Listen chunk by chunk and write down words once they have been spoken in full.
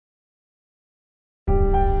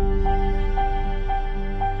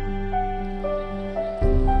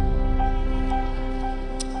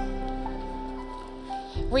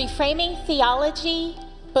Reframing theology,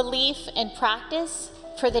 belief, and practice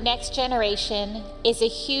for the next generation is a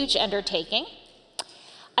huge undertaking,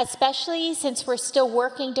 especially since we're still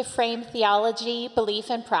working to frame theology, belief,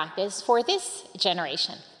 and practice for this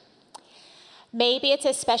generation. Maybe it's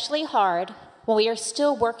especially hard when we are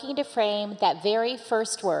still working to frame that very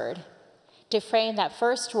first word,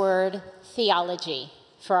 theology,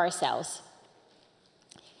 for ourselves.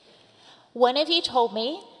 One of you told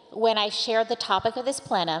me when I shared the topic of this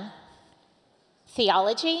plenum,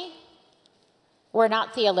 theology, we're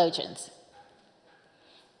not theologians.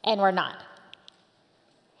 And we're not.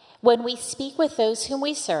 When we speak with those whom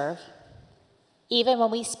we serve, even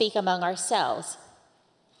when we speak among ourselves,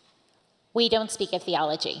 we don't speak of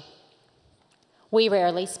theology. We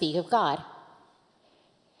rarely speak of God.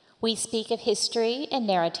 We speak of history and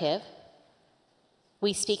narrative.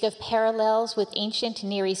 We speak of parallels with ancient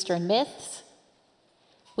Near Eastern myths.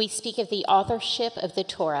 We speak of the authorship of the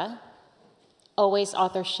Torah, always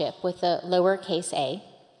authorship with a lowercase a.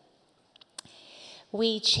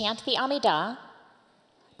 We chant the Amidah,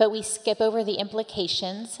 but we skip over the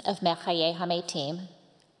implications of Mechaye Hametim.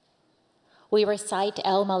 We recite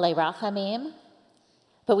El Malei Rachamim,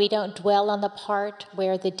 but we don't dwell on the part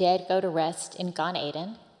where the dead go to rest in Gan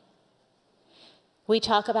Eden. We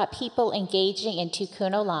talk about people engaging in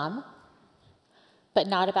Tikkun Olam, but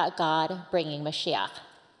not about God bringing Mashiach.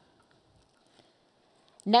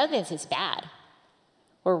 None of this is bad.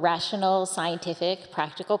 We're rational, scientific,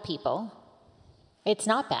 practical people. It's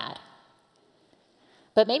not bad.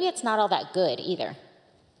 But maybe it's not all that good either.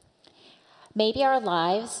 Maybe our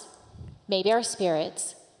lives, maybe our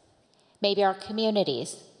spirits, maybe our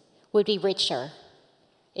communities would be richer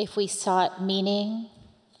if we sought meaning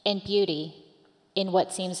and beauty in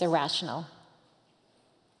what seems irrational.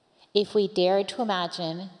 If we dared to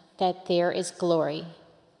imagine that there is glory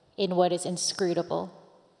in what is inscrutable,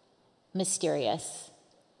 mysterious,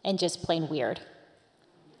 and just plain weird.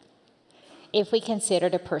 If we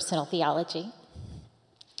considered a personal theology,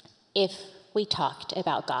 if we talked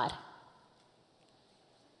about God.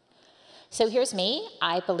 So here's me.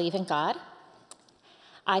 I believe in God.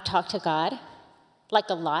 I talk to God, like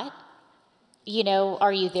a lot. You know,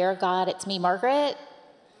 are you there, God? It's me, Margaret.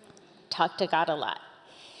 Talk to God a lot.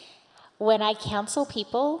 When I counsel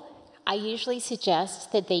people, I usually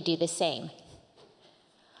suggest that they do the same.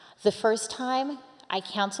 The first time I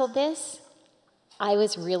counseled this, I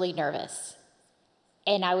was really nervous.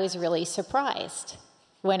 And I was really surprised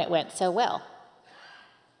when it went so well.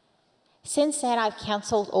 Since then, I've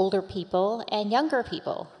counseled older people and younger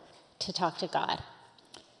people to talk to God.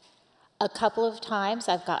 A couple of times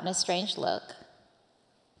I've gotten a strange look,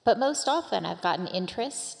 but most often I've gotten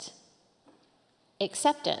interest,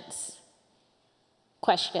 acceptance,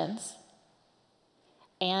 questions,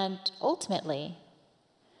 and ultimately,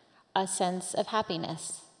 a sense of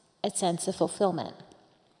happiness, a sense of fulfillment.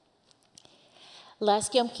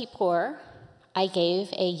 Last Yom Kippur, I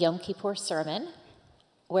gave a Yom Kippur sermon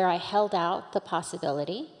where I held out the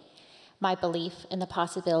possibility, my belief in the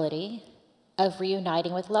possibility of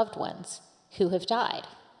reuniting with loved ones who have died.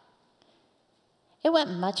 It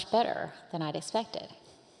went much better than I'd expected.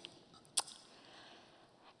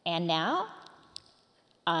 And now,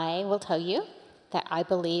 I will tell you that I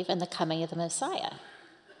believe in the coming of the Messiah.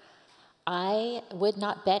 I would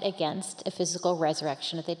not bet against a physical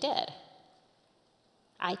resurrection of the dead.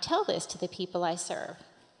 I tell this to the people I serve.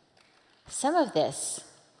 Some of this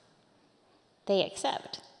they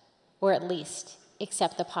accept, or at least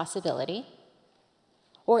accept the possibility,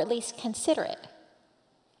 or at least consider it,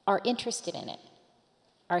 are interested in it,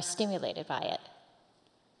 are stimulated by it.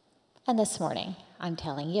 And this morning, I'm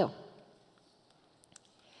telling you.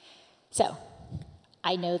 So,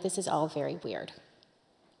 I know this is all very weird,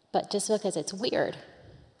 but just because it's weird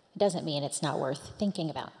doesn't mean it's not worth thinking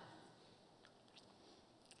about.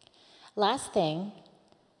 Last thing,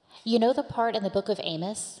 you know the part in the book of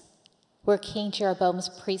Amos where King Jeroboam's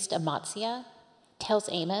priest Amaziah tells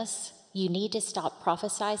Amos, you need to stop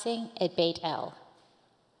prophesying at Beth-El.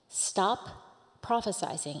 Stop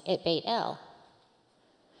prophesying at Beth-El.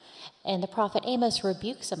 And the prophet Amos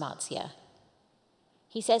rebukes Amaziah.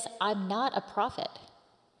 He says, I'm not a prophet.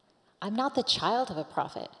 I'm not the child of a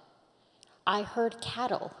prophet. I herd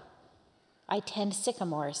cattle. I tend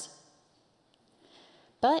sycamores.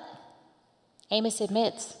 But Amos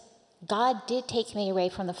admits, God did take me away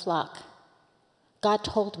from the flock. God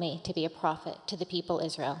told me to be a prophet to the people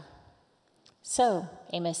Israel. So,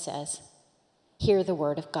 Amos says, hear the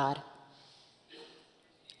word of God.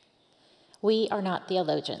 We are not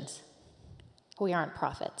theologians. We aren't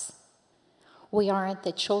prophets. We aren't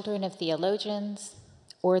the children of theologians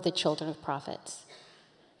or the children of prophets.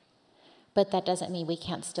 But that doesn't mean we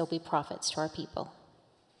can't still be prophets to our people.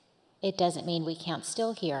 It doesn't mean we can't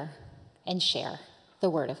still hear and share the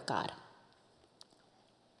Word of God.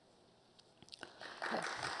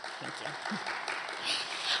 Thank you.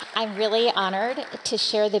 I'm really honored to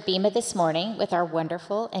share the bema this morning with our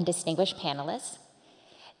wonderful and distinguished panelists.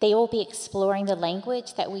 They will be exploring the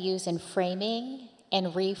language that we use in framing and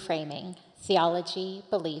reframing theology,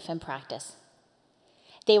 belief, and practice.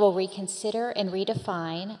 They will reconsider and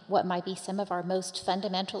redefine what might be some of our most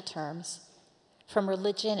fundamental terms, from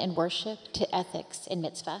religion and worship to ethics and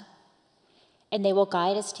mitzvah. And they will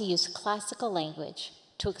guide us to use classical language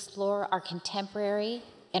to explore our contemporary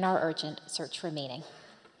and our urgent search for meaning.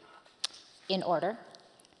 In order,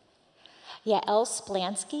 Rabbis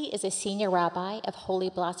Splansky is a senior rabbi of Holy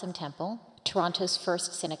Blossom Temple, Toronto's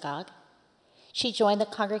first synagogue. She joined the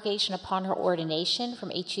congregation upon her ordination from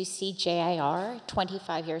HUC-JIR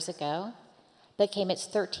 25 years ago, became its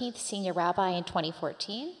 13th senior rabbi in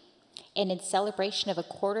 2014, and in celebration of a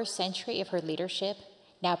quarter century of her leadership,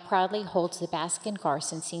 now proudly holds the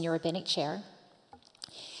Baskin-Garson Senior Rabbinic Chair.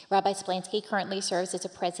 Rabbi Splansky currently serves as the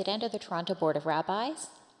president of the Toronto Board of Rabbis,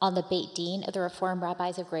 on the Beit Dean of the Reformed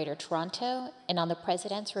Rabbis of Greater Toronto, and on the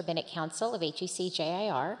President's Rabbinic Council of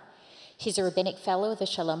HUC-JIR. She's a Rabbinic Fellow of the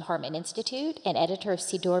Shalom Hartman Institute and editor of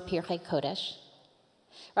Siddur Pirkei Kodesh.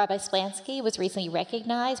 Rabbi Splansky was recently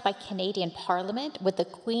recognized by Canadian Parliament with the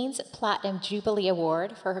Queen's Platinum Jubilee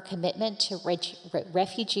Award for her commitment to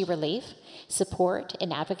refugee relief, support,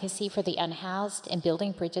 and advocacy for the unhoused, and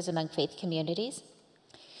building bridges among faith communities.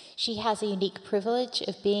 She has the unique privilege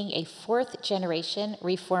of being a fourth-generation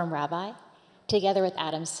Reform rabbi. Together with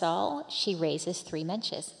Adam Saul, she raises 3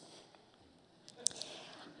 mensches.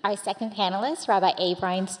 Our second panelist, Rabbi A.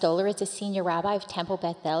 Brian Stoller, is a senior rabbi of Temple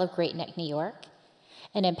Beth-El of Great Neck, New York,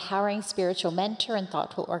 an empowering spiritual mentor and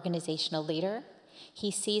thoughtful organizational leader.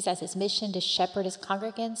 He sees as his mission to shepherd his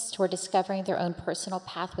congregants toward discovering their own personal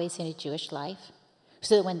pathways into Jewish life,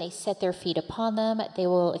 so that when they set their feet upon them, they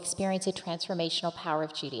will experience the transformational power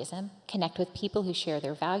of Judaism, connect with people who share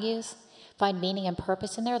their values, find meaning and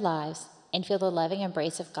purpose in their lives, and feel the loving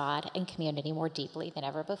embrace of God and community more deeply than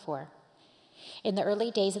ever before. In the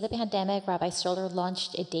early days of the pandemic, Rabbi Stoller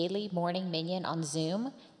launched a daily morning minyan on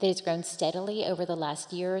Zoom that has grown steadily over the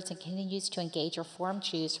last years and continues to engage Reformed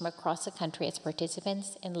Jews from across the country as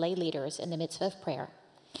participants and lay leaders in the mitzvah of prayer.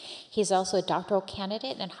 He is also a doctoral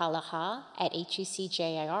candidate in Halacha at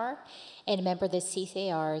HUC-JIR and a member of the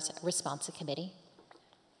CCR's Responsive Committee.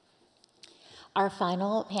 Our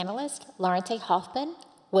final panelist, Lawrence A. Hoffman,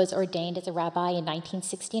 was ordained as a rabbi in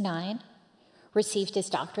 1969, received his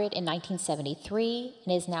doctorate in 1973,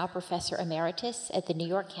 and is now professor emeritus at the New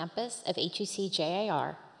York campus of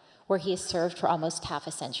HUC-JIR, where he has served for almost half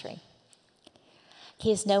a century.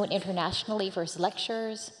 He is known internationally for his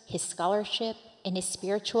lectures, his scholarship, and his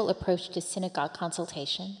spiritual approach to synagogue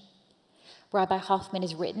consultation. Rabbi Hoffman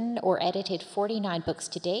has written or edited 49 books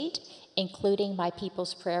to date, including My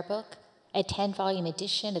People's Prayer Book, a 10-volume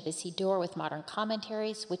edition of the Siddur with modern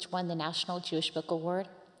commentaries, which won the National Jewish Book Award.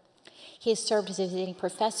 He has served as a visiting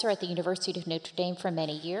professor at the University of Notre Dame for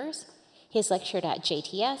many years. He has lectured at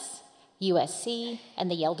JTS, USC, and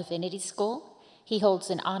the Yale Divinity School. He holds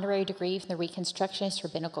an honorary degree from the Reconstructionist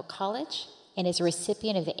Rabbinical College and is a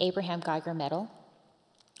recipient of the Abraham Geiger Medal.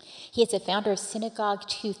 He is the founder of Synagogue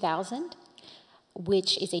 2000,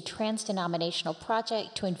 which is a trans-denominational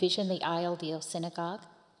project to envision the ideal synagogue.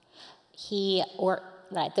 The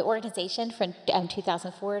organization from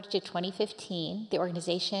 2004 to 2015, the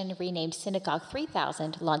organization renamed Synagogue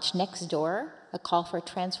 3000, launched Next Door, a call for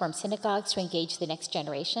transformed synagogues to engage the next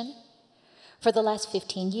generation. For the last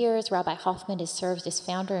 15 years, Rabbi Hoffman has served as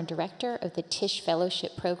founder and director of the Tisch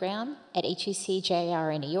Fellowship Program at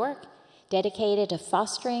HUC-JIR in New York, dedicated to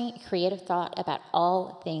fostering creative thought about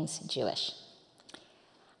all things Jewish.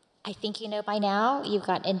 I think you know by now, you've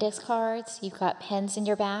got index cards, you've got pens in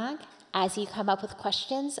your bag. As you come up with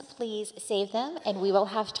questions, please save them, and we will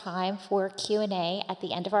have time for Q&A at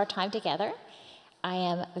the end of our time together. I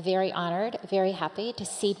am very honored, very happy to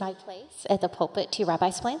cede my place at the pulpit to Rabbi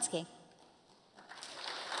Splansky.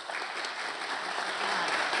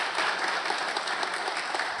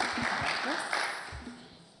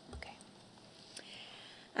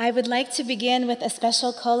 I would like to begin with a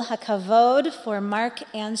special kol hakavod for Mark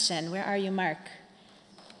Anshin. Where are you, Mark?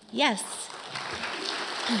 Yes.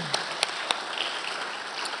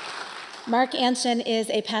 Mark Anshin is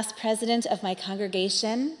a past president of my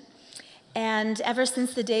congregation, and ever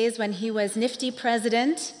since the days when he was nifty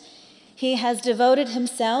president, he has devoted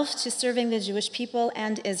himself to serving the Jewish people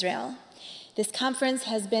and Israel. This conference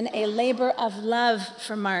has been a labor of love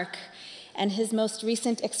for Mark, and his most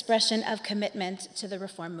recent expression of commitment to the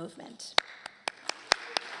Reform movement.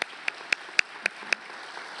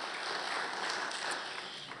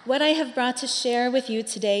 What I have brought to share with you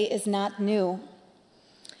today is not new.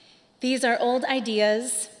 These are old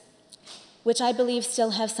ideas which I believe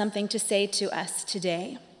still have something to say to us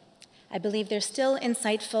today. I believe they're still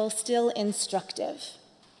insightful, still instructive.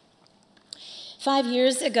 5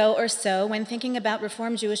 years ago or so, when thinking about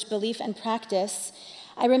Reform Jewish belief and practice,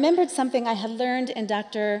 I remembered something I had learned in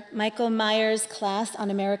Dr. Michael Meyer's class on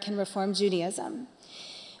American Reform Judaism.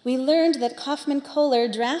 We learned that Hoffman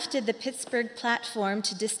drafted the Pittsburgh platform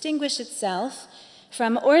to distinguish itself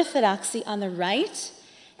from orthodoxy on the right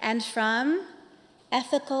and from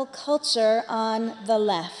ethical culture on the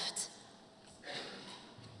left.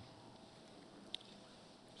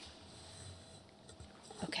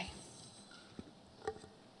 Okay.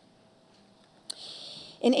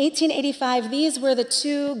 In 1885, these were the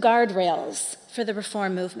two guardrails for the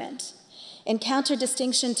Reform movement. In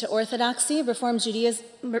counter-distinction to orthodoxy, Reform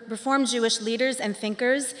Jewish leaders and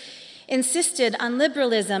thinkers insisted on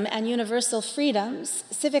liberalism and universal freedoms,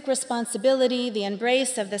 civic responsibility, the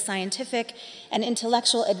embrace of the scientific and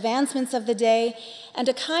intellectual advancements of the day, and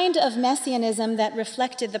a kind of messianism that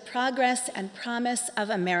reflected the progress and promise of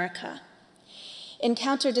America. In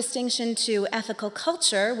counter-distinction to ethical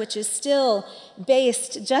culture, which is still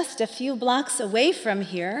based just a few blocks away from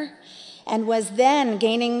here, and was then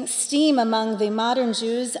gaining steam among the modern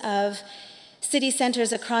Jews of city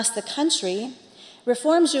centers across the country,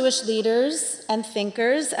 Reform Jewish leaders and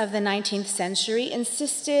thinkers of the 19th century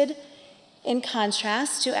insisted, in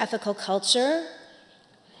contrast to ethical culture,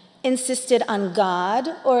 insisted on God,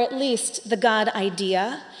 or at least the God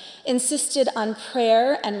idea, insisted on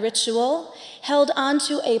prayer and ritual, held on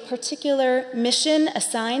to a particular mission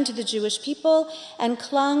assigned to the Jewish people, and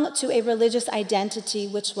clung to a religious identity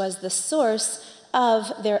which was the source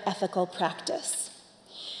of their ethical practice.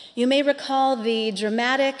 You may recall the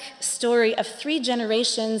dramatic story of 3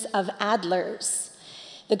 generations of Adlers.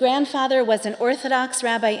 The grandfather was an Orthodox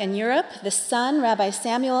rabbi in Europe, the son, Rabbi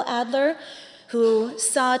Samuel Adler, who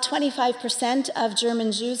saw 25% of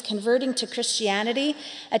German Jews converting to Christianity,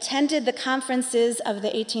 attended the conferences of the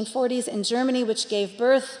 1840s in Germany, which gave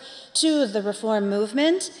birth to the Reform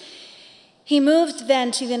movement. He moved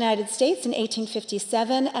then to the United States in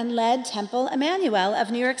 1857 and led Temple Emmanuel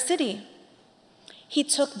of New York City. He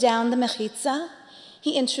took down the Mechitza.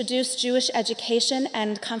 He introduced Jewish education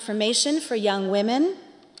and confirmation for young women,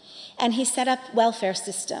 and he set up welfare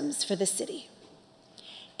systems for the city.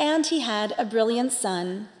 And he had a brilliant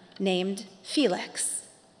son named Felix.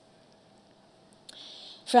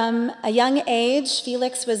 From a young age,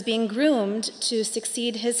 Felix was being groomed to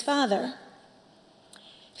succeed his father.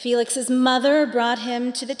 Felix's mother brought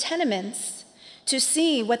him to the tenements to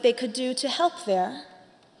see what they could do to help there.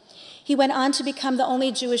 He went on to become the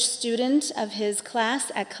only Jewish student of his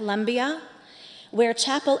class at Columbia, where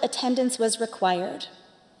chapel attendance was required.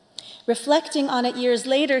 Reflecting on it years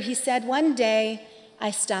later, he said, "One day, I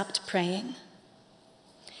stopped praying."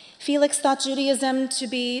 Felix thought Judaism to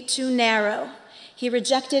be too narrow. He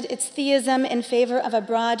rejected its theism in favor of a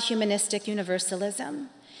broad humanistic universalism.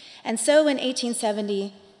 And so in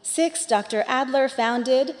 1876, Dr. Adler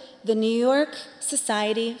founded the New York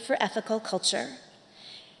Society for Ethical Culture.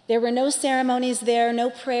 There were no ceremonies there, no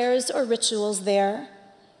prayers or rituals there,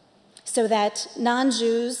 so that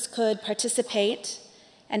non-Jews could participate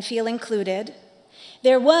and feel included.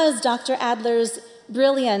 There was Dr. Adler's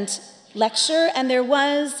brilliant lecture, and there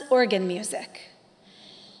was organ music.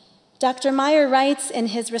 Dr. Meyer writes in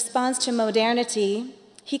his response to modernity,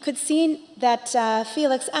 he could see that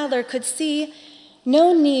Felix Adler could see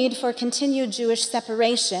no need for continued Jewish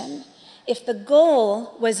separation. If the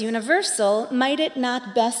goal was universal, might it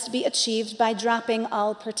not best be achieved by dropping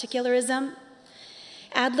all particularism?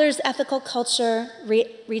 Adler's ethical culture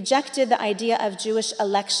rejected the idea of Jewish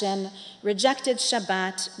election, rejected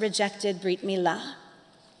Shabbat, rejected Brit Milah.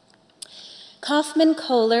 Kaufman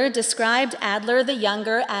Kohler described Adler the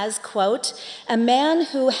Younger as, quote, "a man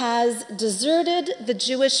who has deserted the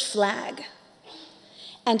Jewish flag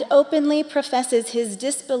and openly professes his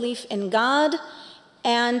disbelief in God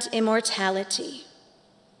and immortality."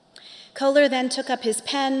 Kohler then took up his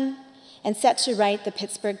pen and set to write the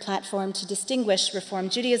Pittsburgh platform to distinguish Reform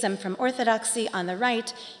Judaism from orthodoxy on the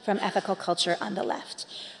right, from ethical culture on the left.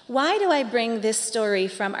 Why do I bring this story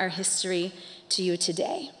from our history to you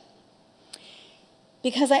today?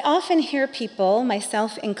 Because I often hear people,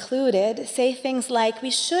 myself included, say things like, we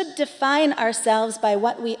should define ourselves by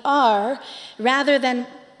what we are rather than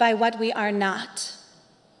by what we are not.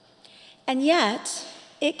 And yet,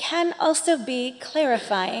 it can also be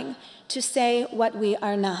clarifying to say what we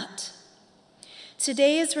are not.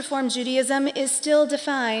 Today's Reform Judaism is still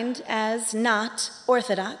defined as not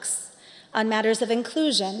orthodox on matters of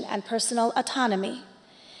inclusion and personal autonomy.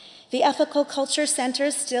 The Ethical Culture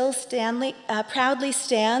Center still proudly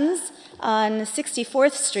stands on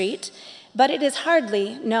 64th Street, but it is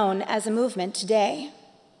hardly known as a movement today.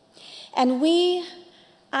 And we,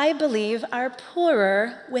 I believe, are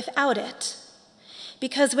poorer without it.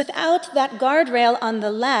 Because without that guardrail on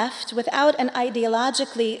the left, without an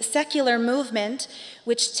ideologically secular movement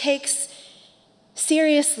which takes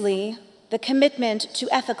seriously the commitment to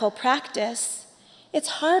ethical practice, it's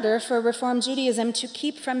harder for Reform Judaism to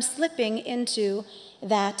keep from slipping into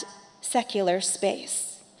that secular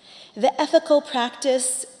space. The ethical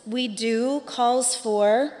practice we do calls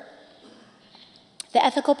for, the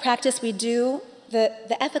ethical practice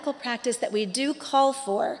that we do call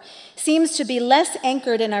for seems to be less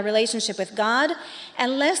anchored in our relationship with God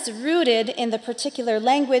and less rooted in the particular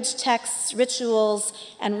language, texts, rituals,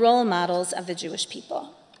 and role models of the Jewish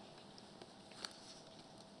people.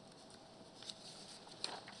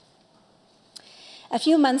 A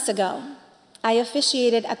few months ago, I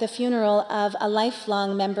officiated at the funeral of a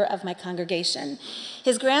lifelong member of my congregation.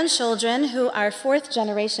 His grandchildren, who are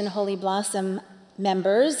fourth-generation Holy Blossom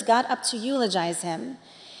members, got up to eulogize him,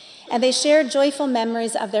 and they shared joyful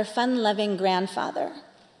memories of their fun-loving grandfather.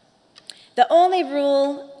 The only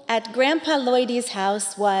rule at Grandpa Lloydie's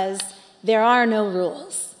house was, there are no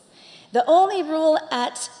rules. The only rule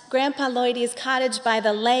at Grandpa Lloydie's cottage by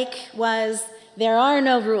the lake was, there are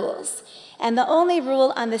no rules. And the only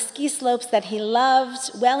rule on the ski slopes that he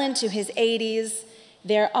loved well into his 80s,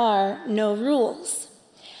 there are no rules.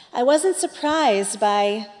 I wasn't surprised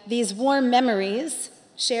by these warm memories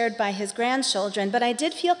shared by his grandchildren, but I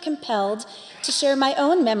did feel compelled to share my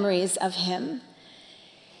own memories of him.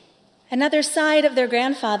 Another side of their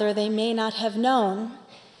grandfather they may not have known.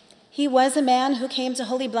 He was a man who came to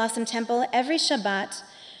Holy Blossom Temple every Shabbat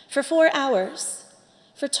for 4 hours,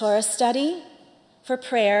 for Torah study, for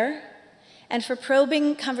prayer, and for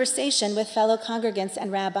probing conversation with fellow congregants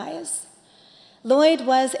and rabbis. Lloyd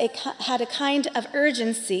had a kind of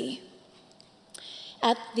urgency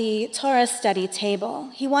at the Torah study table.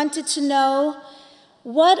 He wanted to know,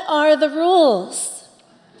 what are the rules?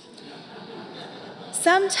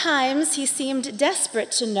 Sometimes he seemed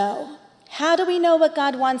desperate to know. How do we know what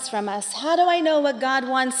God wants from us? How do I know what God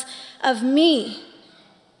wants of me?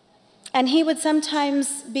 And he would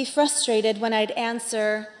sometimes be frustrated when I'd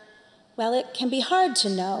answer, well, it can be hard to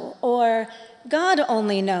know, or God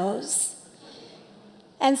only knows.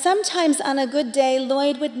 And sometimes on a good day,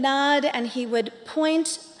 Lloyd would nod and he would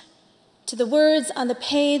point to the words on the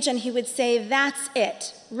page and he would say, that's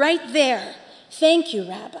it, right there. Thank you,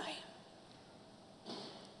 Rabbi.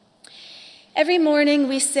 Every morning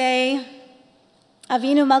we say,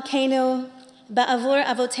 Avinu Malkeinu, Ba'avur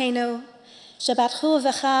Avotenu, Shabbatchu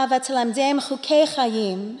v'cha v'talamdem chukei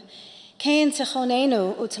chayim, Kein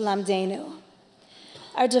techonenu utalamdenu.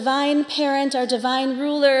 Our divine parent, our divine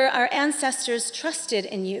ruler, our ancestors trusted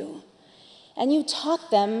in you, and you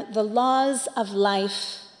taught them the laws of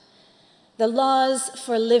life, the laws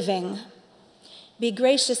for living. Be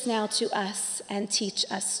gracious now to us and teach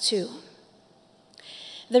us too.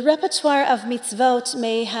 The repertoire of mitzvot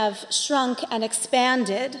may have shrunk and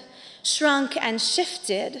expanded, shrunk and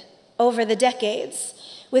shifted over the decades,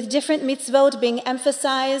 with different mitzvot being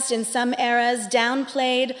emphasized in some eras,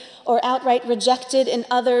 downplayed or outright rejected in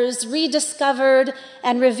others, rediscovered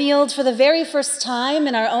and revealed for the very first time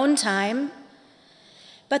in our own time.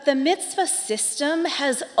 But the mitzvah system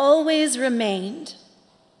has always remained.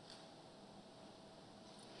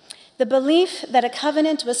 The belief that a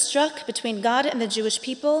covenant was struck between God and the Jewish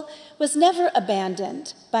people was never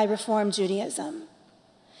abandoned by Reform Judaism.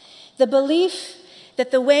 The belief that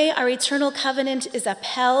the way our eternal covenant is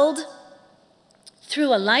upheld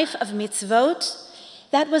through a life of mitzvot,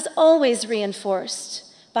 that was always reinforced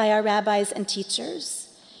by our rabbis and teachers.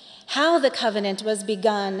 How the covenant was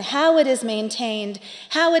begun, how it is maintained,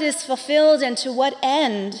 how it is fulfilled, and to what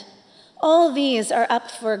end, all these are up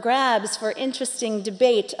for grabs, for interesting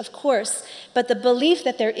debate, of course, but the belief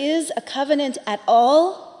that there is a covenant at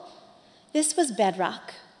all, this was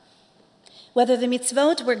bedrock. Whether the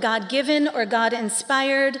mitzvot were God-given or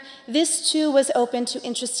God-inspired, this too was open to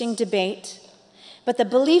interesting debate. But the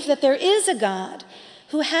belief that there is a God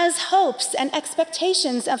who has hopes and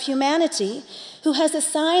expectations of humanity, who has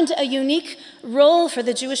assigned a unique role for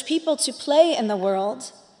the Jewish people to play in the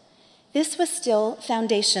world, this was still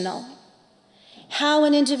foundational. How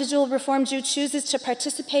an individual Reform Jew chooses to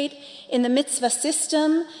participate in the mitzvah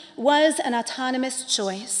system was an autonomous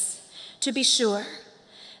choice, to be sure.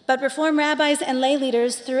 But Reform rabbis and lay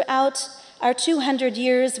leaders throughout our 200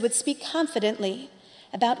 years would speak confidently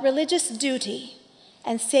about religious duty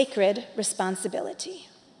and sacred responsibility.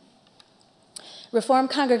 Reform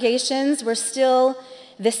congregations were still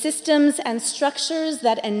the systems and structures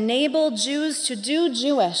that enable Jews to do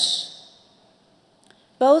Jewish,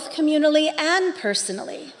 both communally and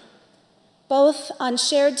personally, both on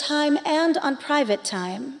shared time and on private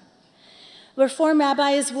time. Reform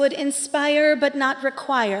rabbis would inspire but not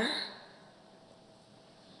require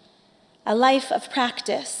a life of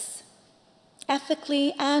practice,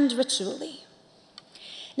 ethically and ritually.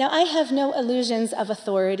 Now, I have no illusions of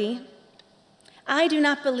authority. I do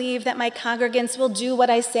not believe that my congregants will do what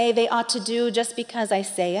I say they ought to do just because I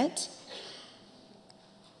say it.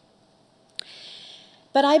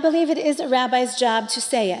 But I believe it is a rabbi's job to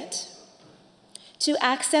say it, to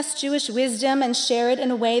access Jewish wisdom and share it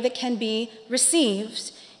in a way that can be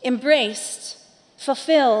received, embraced,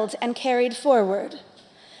 fulfilled, and carried forward.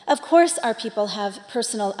 Of course, our people have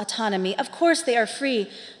personal autonomy. Of course, they are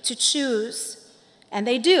free to choose, and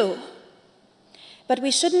they do. But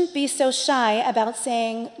we shouldn't be so shy about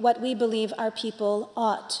saying what we believe our people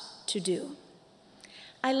ought to do.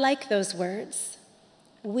 I like those words,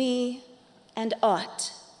 we and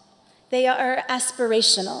ought. They are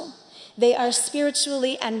aspirational. They are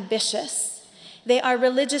spiritually ambitious. They are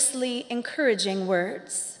religiously encouraging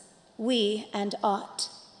words, we and ought.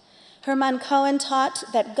 Hermann Cohen taught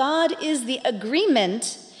that God is the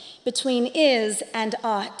agreement between is and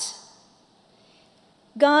ought.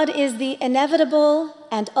 God is the inevitable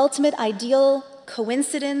and ultimate ideal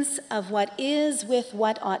coincidence of what is with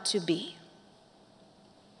what ought to be.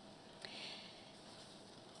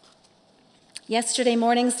 Yesterday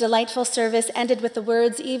morning's delightful service ended with the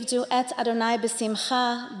words, Ivdu et Adonai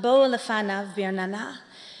b'simcha, bo lefanav birnana.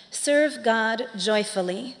 Serve God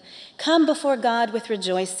joyfully. Come before God with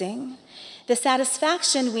rejoicing. The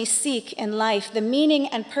satisfaction we seek in life, the meaning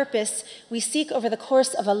and purpose we seek over the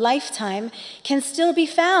course of a lifetime can still be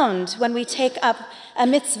found when we take up a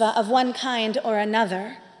mitzvah of one kind or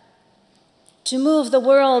another. To move the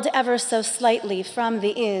world ever so slightly from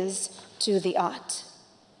the is to the ought.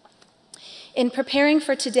 In preparing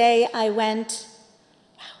for today, I went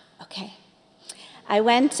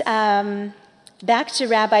back to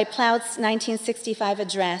Rabbi Plaut's 1965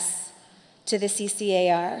 address to the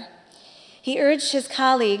CCAR. He urged his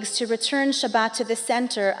colleagues to return Shabbat to the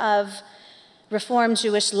center of Reform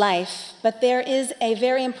Jewish life, but there is a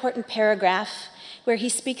very important paragraph where he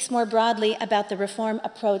speaks more broadly about the Reform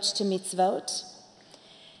approach to mitzvot.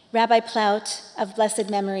 Rabbi Plaut, of blessed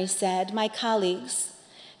memory, said, "My colleagues,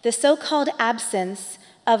 the so-called absence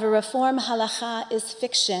of a Reform halacha is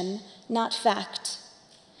fiction, not fact.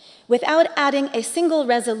 Without adding a single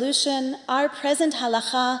resolution, our present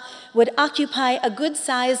halacha would occupy a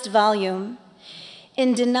good-sized volume.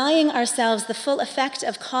 In denying ourselves the full effect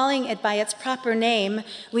of calling it by its proper name,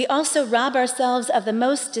 we also rob ourselves of the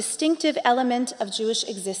most distinctive element of Jewish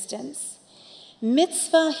existence.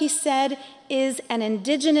 Mitzvah," he said, "is an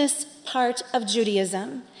indigenous part of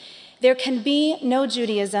Judaism. There can be no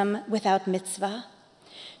Judaism without mitzvah.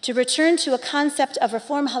 To return to a concept of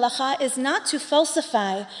Reform halacha is not to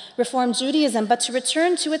falsify Reform Judaism, but to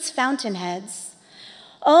return to its fountainheads.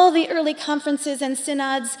 All the early conferences and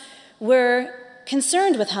synods were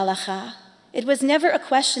concerned with halacha. It was never a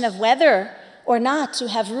question of whether or not to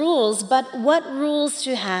have rules, but what rules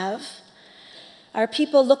to have. Our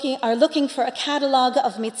people are looking for a catalog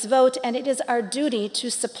of mitzvot, and it is our duty to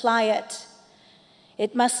supply it.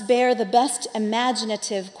 It must bear the best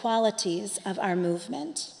imaginative qualities of our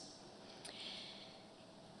movement."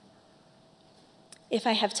 If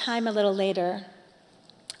I have time a little later,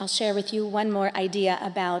 I'll share with you one more idea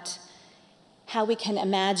about how we can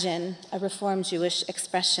imagine a Reform Jewish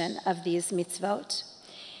expression of these mitzvot.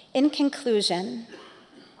 In conclusion,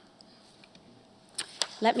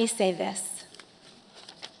 let me say this.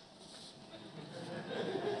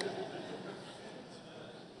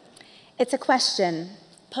 It's a question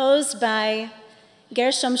posed by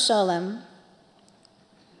Gershom Scholem,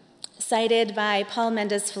 cited by Paul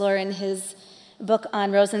Mendes-Flohr in his book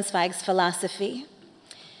on Rosenzweig's philosophy.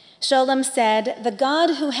 Scholem said, "The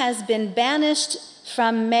God who has been banished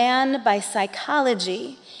from man by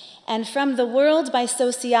psychology and from the world by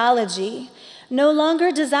sociology no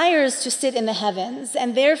longer desires to sit in the heavens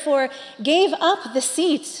and therefore gave up the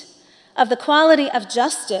seat of the quality of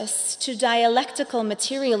justice to dialectical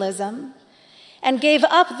materialism, and gave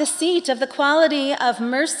up the seat of the quality of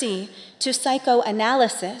mercy to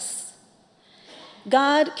psychoanalysis.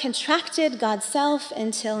 God contracted God's self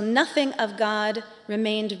until nothing of God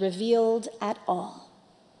remained revealed at all.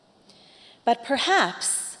 But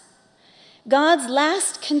perhaps God's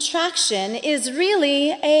last contraction is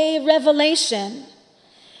really a revelation.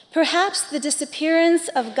 Perhaps the disappearance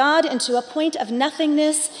of God into a point of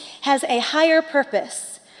nothingness has a higher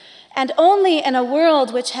purpose, and only in a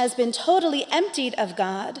world which has been totally emptied of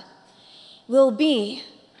God will be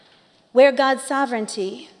where God's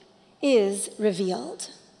sovereignty is revealed.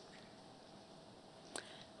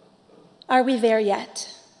 Are we there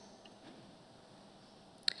yet?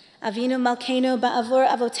 Avinu Malkeinu ba'avur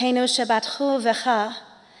avotenu shebatchu v'cha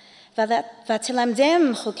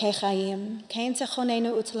v'tilamdem chukei chayim kein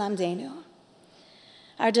techonenu utilamdenu.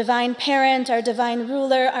 Our divine parent, our divine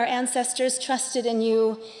ruler, our ancestors trusted in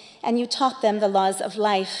you, and you taught them the laws of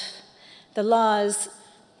life, the laws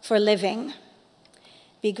for living.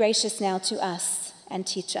 Be gracious now to us and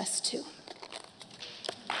teach us too.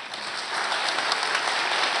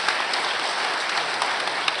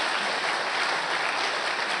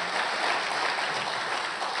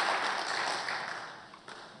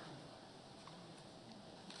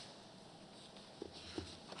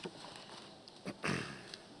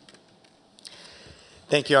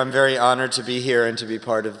 Thank you. I'm very honored to be here and to be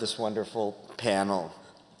part of this wonderful panel.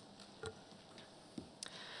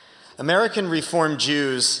 American Reformed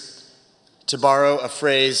Jews, to borrow a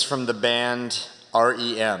phrase from the band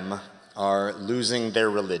REM, are losing their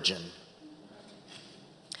religion.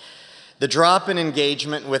 The drop in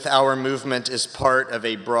engagement with our movement is part of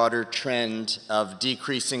a broader trend of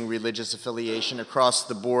decreasing religious affiliation across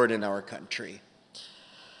the board in our country.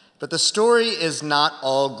 But the story is not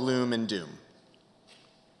all gloom and doom.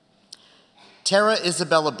 Tara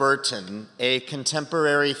Isabella Burton, a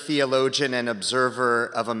contemporary theologian and observer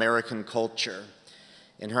of American culture,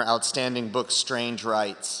 in her outstanding book, Strange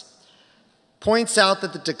Rites, points out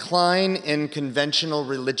that the decline in conventional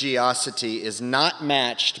religiosity is not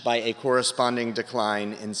matched by a corresponding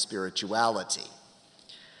decline in spirituality.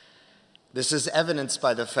 This is evidenced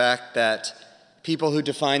by the fact that people who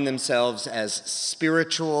define themselves as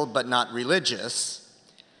spiritual but not religious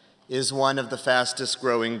is one of the fastest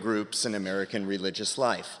growing groups in American religious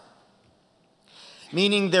life.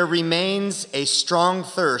 Meaning there remains a strong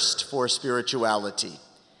thirst for spirituality,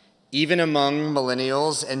 even among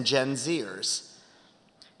millennials and Gen Zers.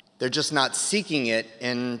 They're just not seeking it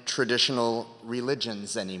in traditional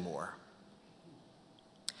religions anymore.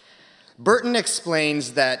 Burton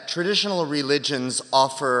explains that traditional religions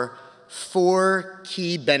offer 4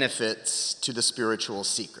 key benefits to the spiritual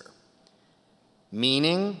seeker: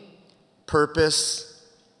 meaning, purpose,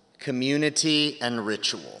 community, and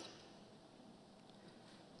ritual.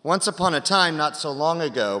 Once upon a time, not so long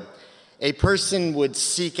ago, a person would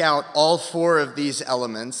seek out all 4 of these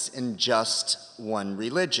elements in just one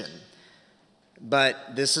religion.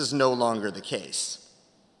 But this is no longer the case.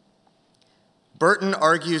 Burton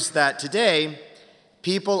argues that today,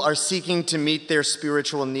 people are seeking to meet their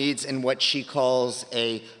spiritual needs in what she calls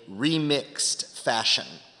a remixed fashion,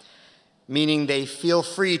 meaning they feel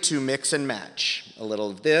free to mix and match a little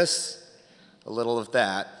of this, a little of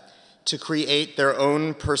that, to create their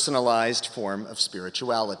own personalized form of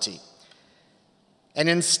spirituality. And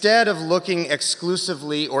instead of looking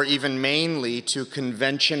exclusively or even mainly to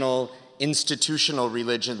conventional institutional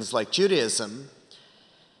religions like Judaism,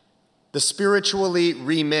 the spiritually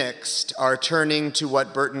remixed are turning to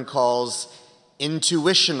what Burton calls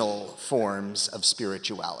intuitional forms of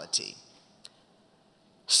spirituality.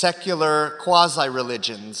 Secular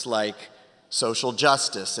quasi-religions like social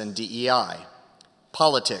justice and DEI,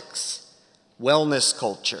 politics, wellness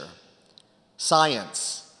culture,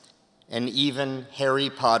 science, and even Harry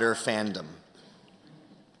Potter fandom.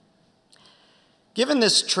 Given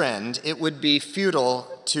this trend, it would be futile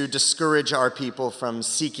to discourage our people from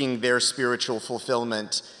seeking their spiritual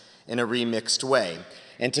fulfillment in a remixed way,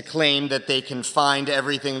 and to claim that they can find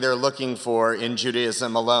everything they're looking for in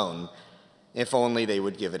Judaism alone, if only they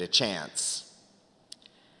would give it a chance.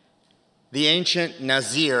 The ancient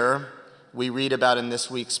Nazir we read about in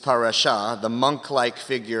this week's parasha, the monk-like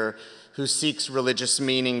figure who seeks religious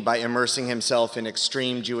meaning by immersing himself in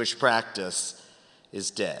extreme Jewish practice,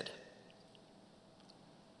 is dead.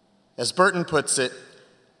 As Burton puts it,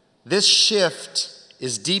 this shift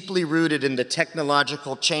is deeply rooted in the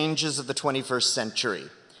technological changes of the 21st century.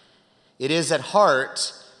 It is at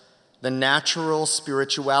heart the natural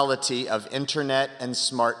spirituality of internet and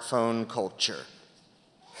smartphone culture.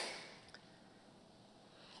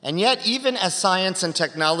 And yet, even as science and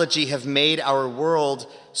technology have made our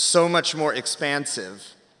world so much more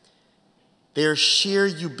expansive, their sheer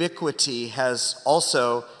ubiquity has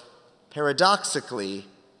also, paradoxically,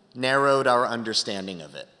 narrowed our understanding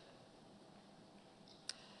of it.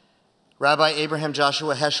 Rabbi Abraham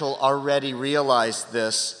Joshua Heschel already realized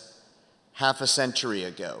this half a century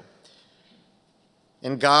ago.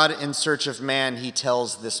 In God in Search of Man, he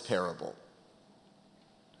tells this parable.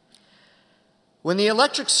 When the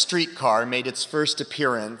electric streetcar made its first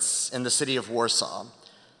appearance in the city of Warsaw,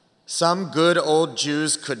 some good old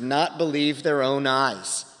Jews could not believe their own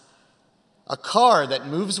eyes. A car that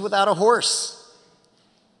moves without a horse.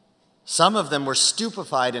 Some of them were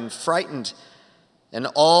stupefied and frightened, and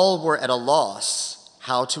all were at a loss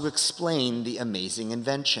how to explain the amazing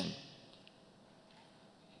invention.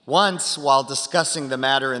 Once, while discussing the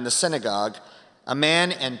matter in the synagogue, a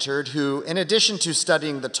man entered who, in addition to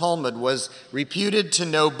studying the Talmud, was reputed to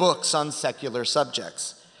know books on secular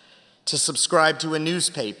subjects, to subscribe to a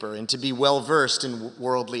newspaper, and to be well-versed in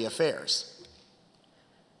worldly affairs.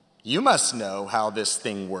 "You must know how this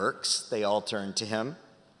thing works," they all turned to him.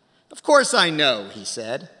 "Of course I know," he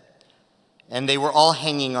said. And they were all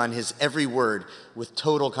hanging on his every word with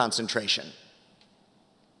total concentration.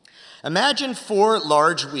 Imagine 4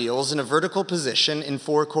 large wheels in a vertical position in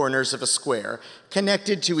 4 corners of a square,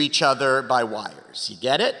 connected to each other by wires. You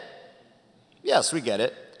get it? Yes, we get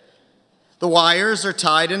it. The wires are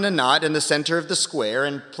tied in a knot in the center of the square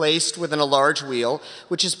and placed within a large wheel,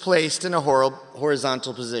 which is placed in a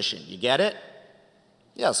horizontal position. You get it?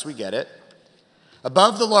 Yes, we get it.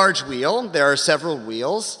 Above the large wheel, there are several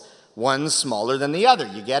wheels, one smaller than the other.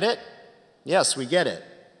 You get it? Yes, we get it.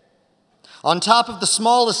 On top of the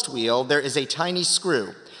smallest wheel, there is a tiny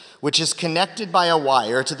screw, which is connected by a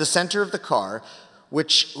wire to the center of the car,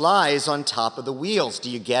 which lies on top of the wheels. Do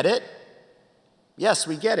you get it? Yes,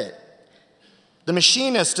 we get it. The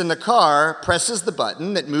machinist in the car presses the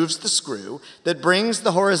button that moves the screw that brings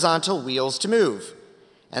the horizontal wheels to move,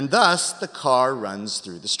 and thus the car runs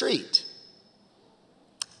through the street.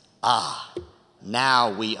 Ah, now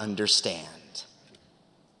we understand.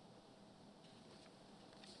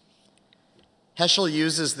 Heschel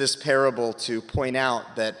uses this parable to point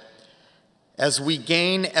out that as we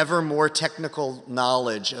gain ever more technical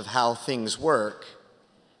knowledge of how things work,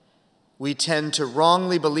 we tend to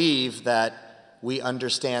wrongly believe that we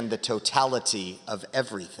understand the totality of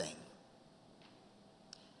everything.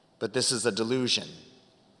 But this is a delusion.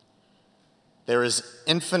 There is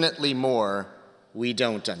infinitely more we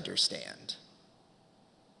don't understand.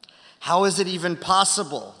 How is it even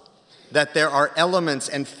possible that there are elements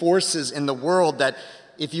and forces in the world that,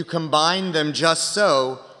 if you combine them just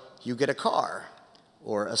so, you get a car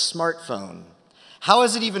or a smartphone? How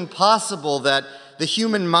is it even possible that the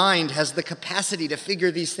human mind has the capacity to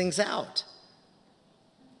figure these things out?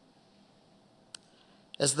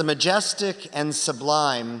 As the majestic and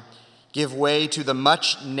sublime give way to the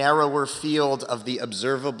much narrower field of the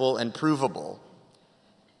observable and provable,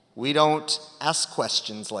 we don't ask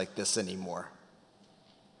questions like this anymore,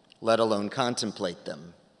 let alone contemplate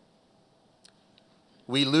them.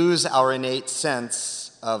 We lose our innate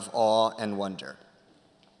sense of awe and wonder.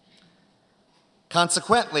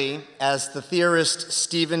 Consequently, as the theorist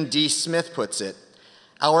Stephen D. Smith puts it,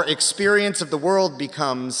 our experience of the world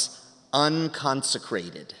becomes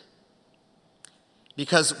unconsecrated.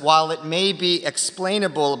 Because while it may be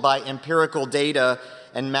explainable by empirical data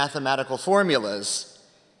and mathematical formulas,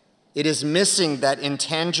 it is missing that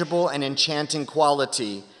intangible and enchanting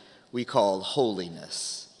quality we call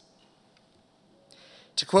holiness.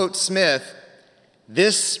 To quote Smith,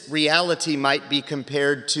 this reality might be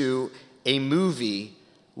compared to a movie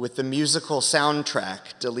with the musical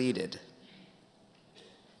soundtrack deleted.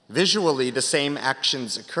 Visually, the same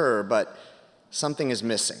actions occur, but something is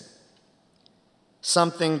missing.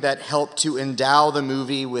 Something that helped to endow the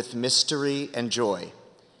movie with mystery and joy,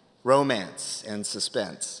 romance and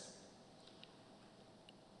suspense.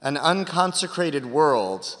 An unconsecrated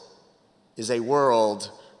world is a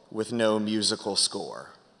world with no musical score.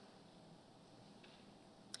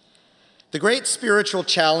 The great spiritual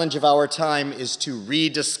challenge of our time is to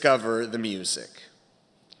rediscover the music,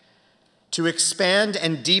 to expand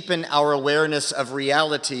and deepen our awareness of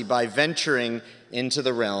reality by venturing into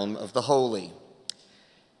the realm of the holy.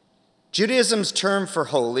 Judaism's term for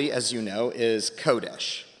holy, as you know, is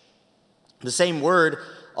kodesh. The same word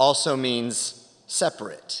also means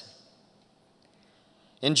separate.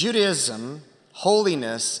 In Judaism,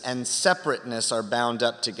 holiness and separateness are bound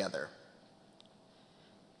up together.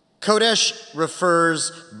 Kodesh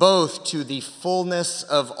refers both to the fullness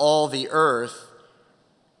of all the earth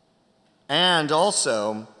and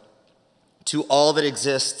also to all that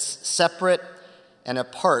exists separate and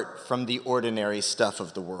apart from the ordinary stuff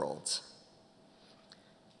of the world.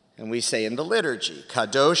 And we say in the liturgy,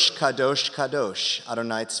 Kadosh, Kadosh, Kadosh,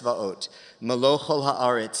 Adonai Tzvaot, Melochol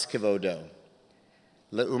haaretz kevodo.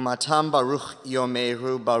 Le'umatam baruch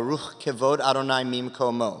yomeru, baruch kevod Adonai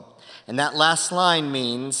mimkomo. And that last line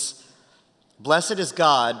means, blessed is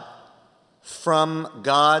God from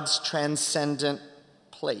God's transcendent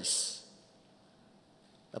place,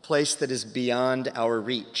 a place that is beyond our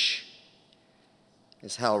reach,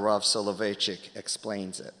 is how Rav Soloveitchik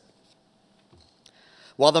explains it.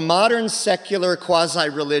 While the modern secular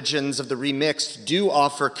quasi-religions of the remixed do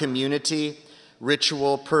offer community,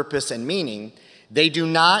 ritual, purpose, and meaning, they do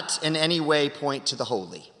not in any way point to the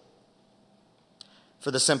holy,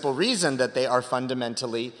 for the simple reason that they are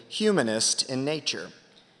fundamentally humanist in nature,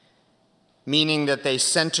 meaning that they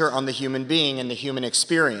center on the human being and the human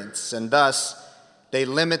experience, and thus they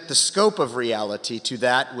limit the scope of reality to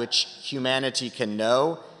that which humanity can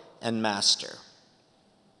know and master.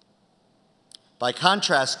 By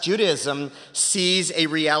contrast, Judaism sees a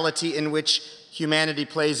reality in which humanity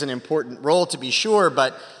plays an important role, to be sure,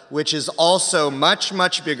 but which is also much,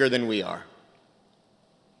 much bigger than we are.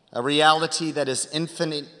 A reality that is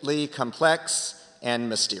infinitely complex and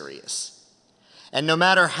mysterious. And no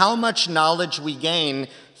matter how much knowledge we gain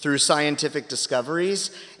through scientific discoveries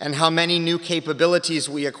and how many new capabilities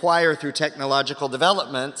we acquire through technological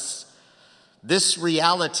developments, this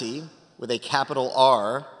reality, with a capital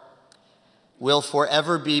R, will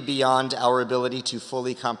forever be beyond our ability to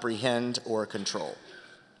fully comprehend or control.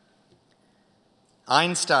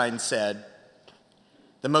 Einstein said,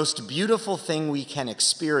 "The most beautiful thing we can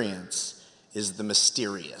experience is the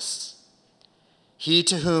mysterious. He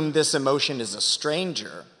to whom this emotion is a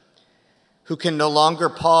stranger, who can no longer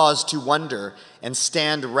pause to wonder and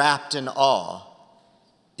stand wrapped in awe,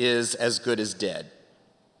 is as good as dead.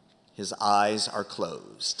 His eyes are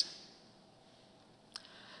closed."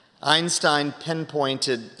 Einstein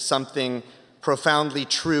pinpointed something profoundly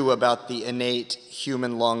true about the innate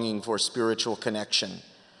human longing for spiritual connection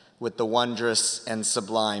with the wondrous and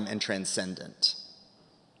sublime and transcendent.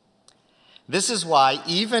 This is why,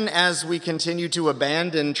 even as we continue to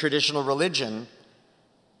abandon traditional religion,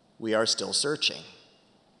 we are still searching.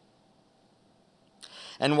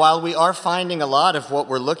 And while we are finding a lot of what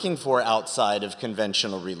we're looking for outside of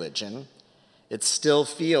conventional religion, it still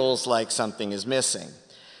feels like something is missing.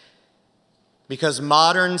 Because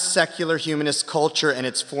modern secular humanist culture and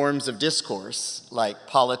its forms of discourse, like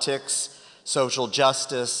politics, social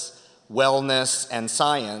justice, wellness, and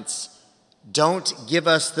science, don't give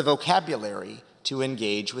us the vocabulary to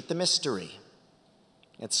engage with the mystery.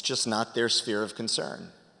 It's just not their sphere of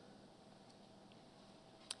concern.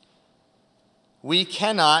 We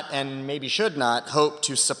cannot, and maybe should not, hope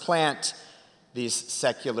to supplant these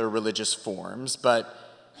secular religious forms, but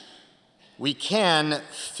we can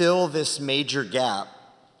fill this major gap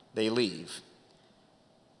they leave.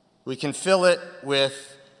 We can fill it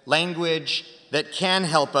with language that can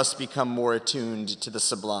help us become more attuned to the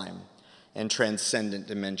sublime and transcendent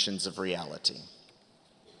dimensions of reality.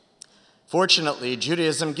 Fortunately,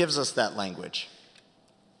 Judaism gives us that language.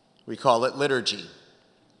 We call it liturgy.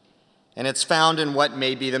 And it's found in what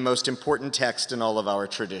may be the most important text in all of our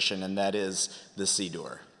tradition, and that is the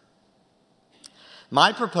Siddur.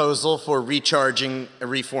 My proposal for recharging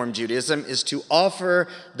Reform Judaism is to offer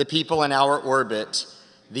the people in our orbit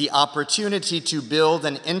the opportunity to build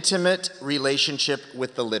an intimate relationship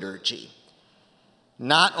with the liturgy,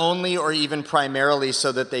 not only or even primarily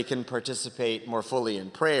so that they can participate more fully in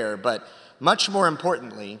prayer, but much more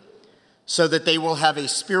importantly, so that they will have a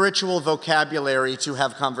spiritual vocabulary to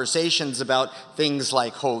have conversations about things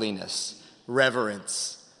like holiness,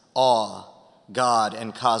 reverence, awe, God,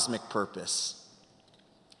 and cosmic purpose.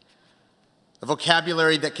 A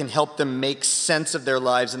vocabulary that can help them make sense of their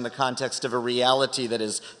lives in the context of a reality that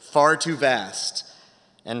is far too vast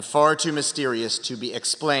and far too mysterious to be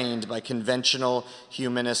explained by conventional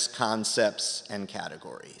humanist concepts and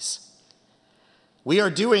categories. We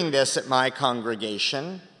are doing this at my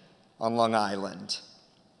congregation on Long Island.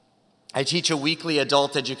 I teach a weekly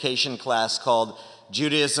adult education class called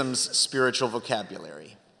Judaism's Spiritual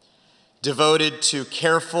Vocabulary, devoted to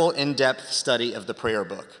careful, in-depth study of the prayer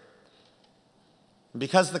book.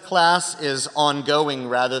 Because the class is ongoing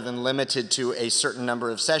rather than limited to a certain number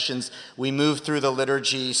of sessions, we move through the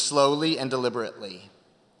liturgy slowly and deliberately,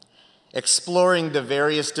 exploring the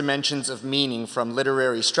various dimensions of meaning from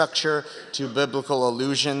literary structure to biblical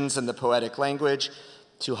allusions and the poetic language,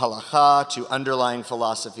 to halakha, to underlying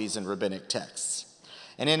philosophies and rabbinic texts.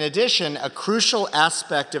 And in addition, a crucial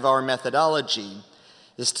aspect of our methodology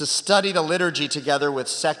is to study the liturgy together with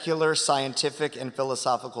secular, scientific, and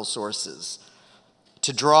philosophical sources,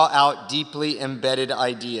 to draw out deeply embedded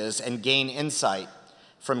ideas and gain insight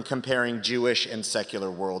from comparing Jewish and secular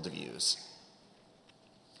worldviews.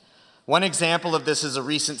 One example of this is a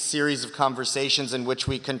recent series of conversations in which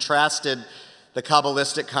we contrasted the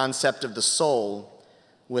Kabbalistic concept of the soul,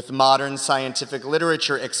 with modern scientific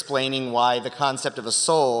literature explaining why the concept of a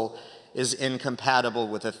soul is incompatible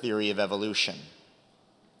with a theory of evolution.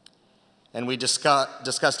 And we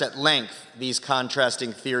discussed at length these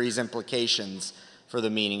contrasting theories' implications for the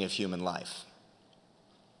meaning of human life.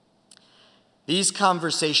 These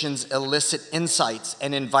conversations elicit insights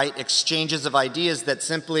and invite exchanges of ideas that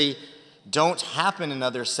simply don't happen in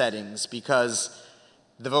other settings because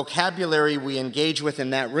the vocabulary we engage with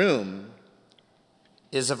in that room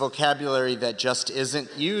is a vocabulary that just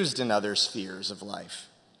isn't used in other spheres of life.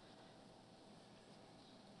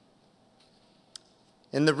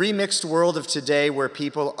 In the remixed world of today, where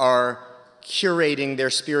people are curating their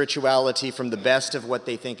spirituality from the best of what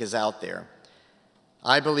they think is out there,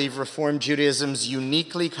 I believe Reform Judaism's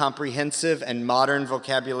uniquely comprehensive and modern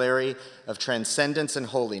vocabulary of transcendence and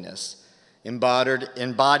holiness,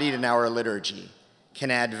 embodied in our liturgy,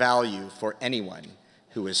 can add value for anyone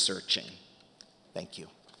who is searching. Thank you.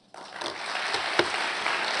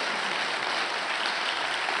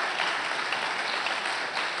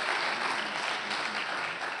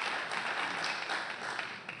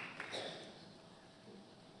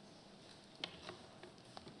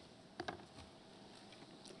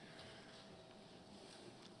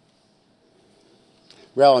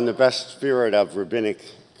 Well, in the best spirit of rabbinic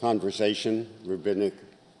conversation, rabbinic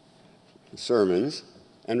sermons,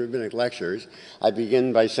 and rabbinic lectures, I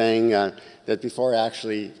begin by saying that before I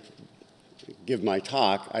actually give my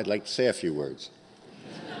talk, I'd like to say a few words.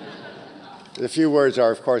 The few words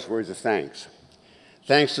are, of course, words of thanks.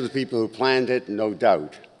 Thanks to the people who planned it, no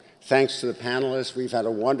doubt. Thanks to the panelists. We've had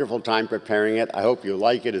a wonderful time preparing it. I hope you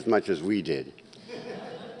like it as much as we did.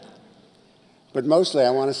 But mostly,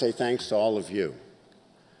 I want to say thanks to all of you.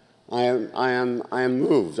 I am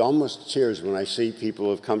moved, almost to tears, when I see people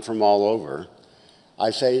who have come from all over.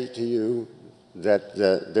 I say to you that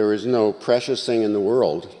there is no precious thing in the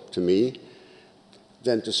world, to me,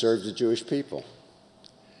 than to serve the Jewish people.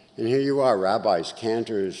 And here you are, rabbis,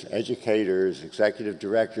 cantors, educators, executive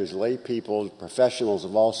directors, lay people, professionals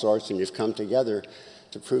of all sorts, and you've come together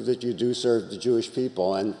to prove that you do serve the Jewish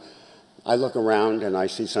people. And I look around and I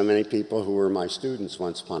see so many people who were my students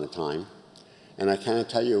once upon a time. And I can't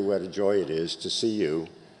tell you what a joy it is to see you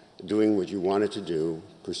doing what you wanted to do,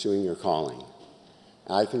 pursuing your calling.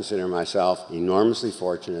 I consider myself enormously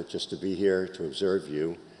fortunate just to be here to observe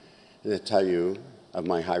you and to tell you of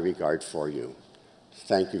my high regard for you.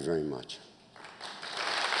 Thank you very much.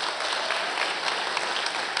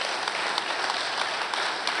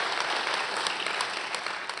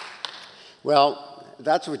 Well,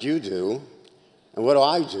 that's what you do. And what do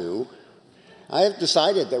I do? I have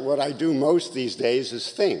decided that what I do most these days is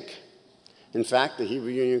think. In fact, the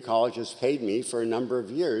Hebrew Union College has paid me for a number of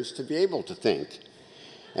years to be able to think,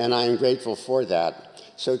 and I am grateful for that.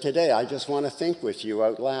 So today, I just want to think with you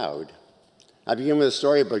out loud. I begin with a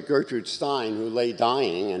story about Gertrude Stein, who lay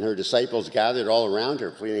dying, and her disciples gathered all around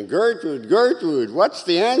her, pleading, "Gertrude, Gertrude, what's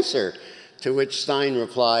the answer?" To which Stein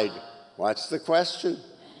replied, "What's the question?"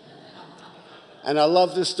 And I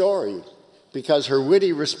love the story, because her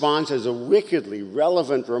witty response is a wickedly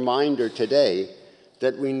relevant reminder today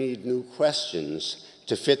that we need new questions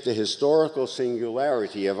to fit the historical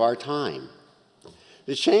singularity of our time.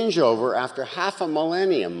 The changeover after half a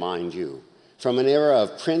millennium, mind you, from an era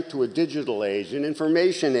of print to a digital age, an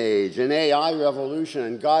information age, an AI revolution,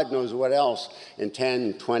 and God knows what else in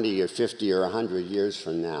 10, 20, or 50, or 100 years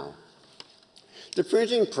from now. The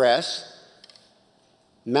printing press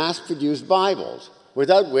mass-produced Bibles,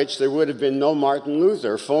 without which there would have been no Martin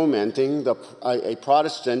Luther fomenting a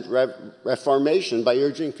Protestant Reformation by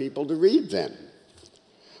urging people to read them.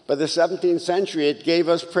 By the 17th century, it gave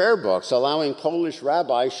us prayer books, allowing Polish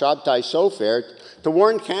Rabbi Shabtai Sofer to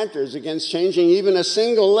warn cantors against changing even a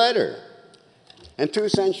single letter. And 2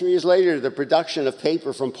 centuries later, the production of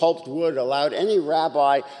paper from pulped wood allowed any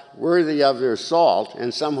rabbi worthy of their salt,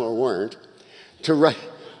 and some who weren't, to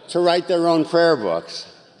write their own prayer books.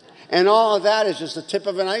 And all of that is just the tip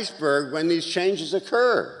of an iceberg when these changes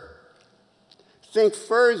occur. Think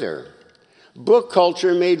further. Book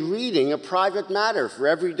culture made reading a private matter for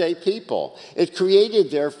everyday people. It created,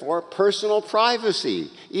 therefore, personal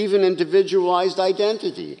privacy, even individualized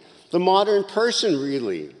identity. The modern person,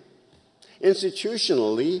 really.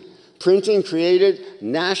 Institutionally, printing created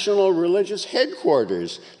national religious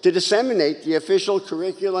headquarters to disseminate the official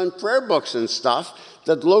curriculum, prayer books and stuff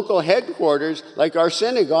that local headquarters, like our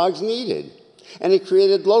synagogues, needed. And it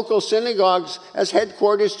created local synagogues as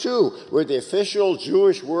headquarters too, where the official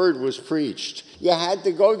Jewish word was preached. You had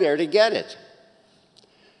to go there to get it.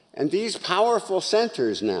 And these powerful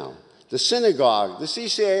centers now, the synagogue, the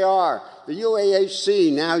CCAR, the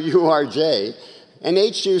UAHC, now URJ, and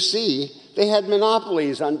HUC, they had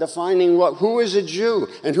monopolies on defining who is a Jew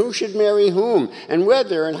and who should marry whom and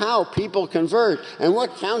whether and how people convert and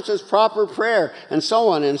what counts as proper prayer and so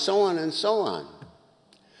on and so on and so on.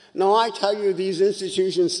 Now, I tell you, these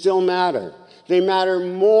institutions still matter. They matter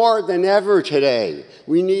more than ever today.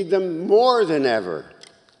 We need them more than ever.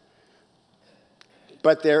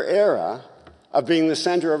 But their era of being the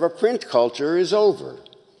center of a print culture is over.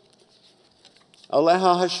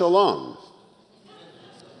 Aleha hashalom.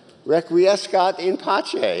 Requiescat in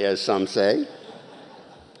pace, as some say.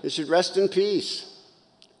 It should rest in peace.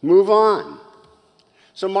 Move on.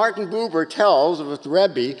 So Martin Buber tells of a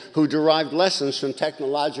Rebbe who derived lessons from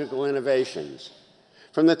technological innovations.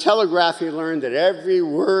 From the telegraph, he learned that every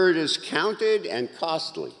word is counted and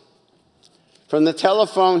costly. From the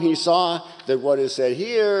telephone, he saw that what is said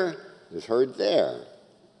here is heard there.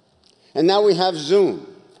 And now we have Zoom,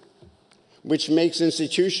 which makes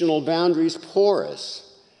institutional boundaries porous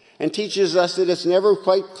and teaches us that it's never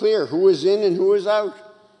quite clear who is in and who is out.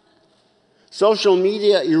 Social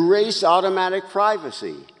media erase automatic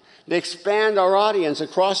privacy. They expand our audience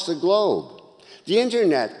across the globe. The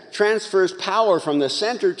internet transfers power from the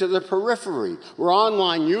center to the periphery, where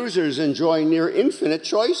online users enjoy near infinite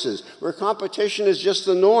choices, where competition is just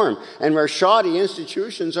the norm, and where shoddy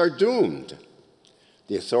institutions are doomed.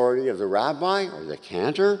 The authority of the rabbi or the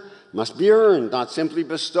cantor must be earned, not simply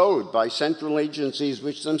bestowed by central agencies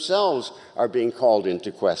which themselves are being called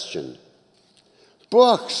into question.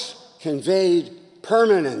 Books conveyed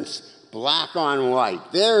permanence, black on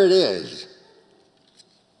white. There it is.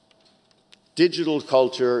 Digital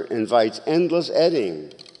culture invites endless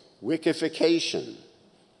editing, wikification.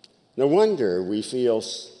 No wonder we feel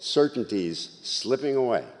certainties slipping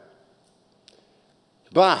away.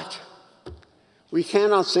 But we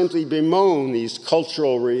cannot simply bemoan these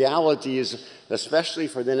cultural realities, especially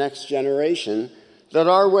for the next generation, that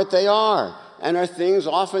are what they are and are things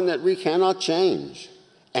often that we cannot change.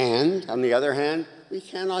 And, on the other hand, we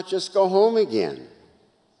cannot just go home again.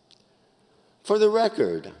 For the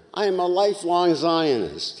record, I am a lifelong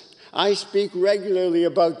Zionist. I speak regularly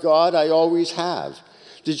about God, I always have.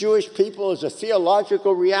 The Jewish people is a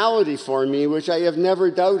theological reality for me, which I have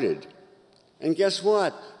never doubted. And guess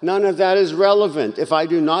what? None of that is relevant if I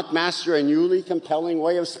do not master a newly compelling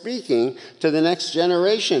way of speaking to the next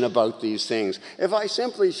generation about these things. If I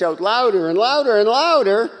simply shout louder and louder and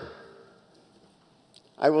louder,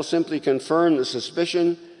 I will simply confirm the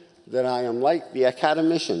suspicion that I am like the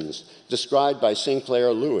academicians described by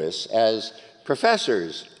Sinclair Lewis as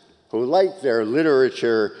professors who like their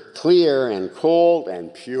literature clear and cold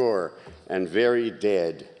and pure and very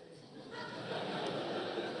dead.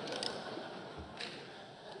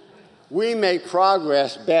 We make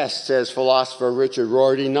progress best, says philosopher Richard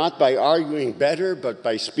Rorty, not by arguing better, but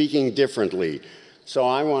by speaking differently. So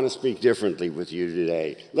I want to speak differently with you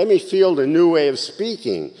today. Let me field a new way of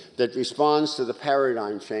speaking that responds to the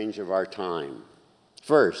paradigm change of our time.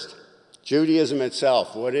 First, Judaism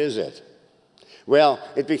itself, what is it? Well,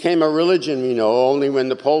 it became a religion, we know, only when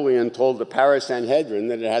Napoleon told the Paris Sanhedrin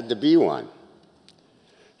that it had to be one.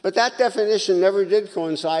 But that definition never did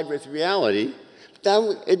coincide with reality,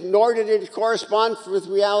 nor did it correspond with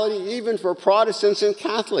reality even for Protestants and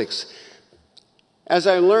Catholics. As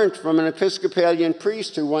I learned from an Episcopalian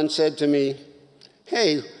priest who once said to me,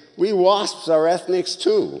 "Hey, we WASPs are ethnics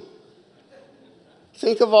too."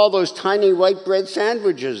 Think of all those tiny white bread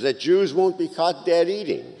sandwiches that Jews won't be caught dead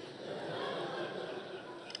eating.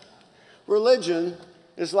 Religion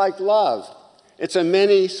is like love. It's a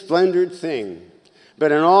many-splendored thing.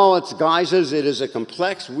 But in all its guises, it is a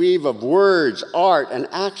complex weave of words, art, and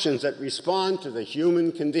actions that respond to the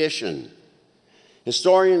human condition.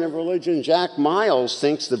 Historian of religion Jack Miles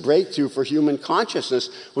thinks the breakthrough for human consciousness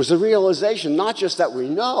was the realization not just that we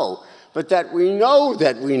know, but that we know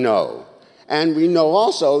that we know. And we know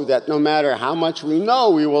also that no matter how much we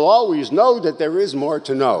know, we will always know that there is more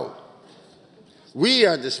to know. We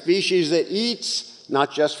are the species that eats,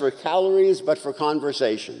 not just for calories, but for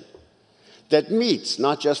conversation. That meets,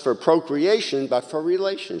 not just for procreation, but for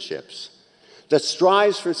relationships. That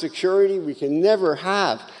strives for security we can never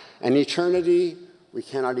have, and eternity we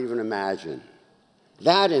cannot even imagine.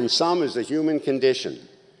 That, in sum, is the human condition,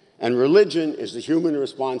 and religion is the human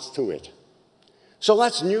response to it. So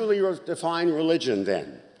let's newly define religion,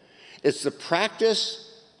 then. It's the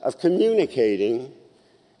practice of communicating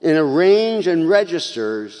in a range and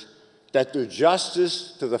registers that do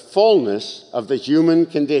justice to the fullness of the human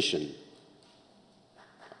condition.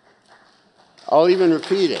 I'll even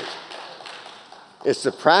repeat it. It's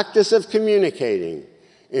the practice of communicating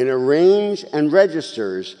in a range and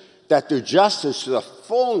registers that do justice to the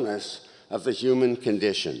fullness of the human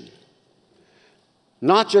condition.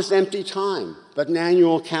 Not just empty time, but an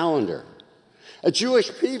annual calendar. A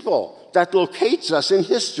Jewish people that locates us in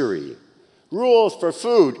history. Rules for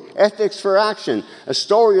food, ethics for action, a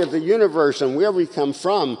story of the universe and where we come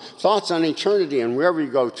from, thoughts on eternity and where we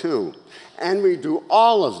go to. And we do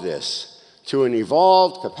all of this to an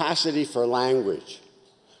evolved capacity for language.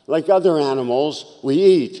 Like other animals, we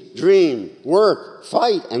eat, dream, work,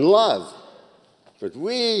 fight, and love. But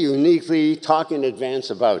we uniquely talk in advance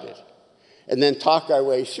about it, and then talk our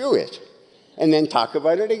way through it, and then talk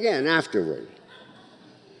about it again afterward.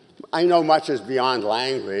 I know much is beyond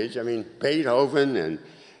language. I mean, Beethoven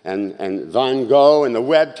and Van Gogh and the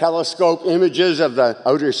Webb telescope images of the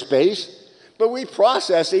outer space, but we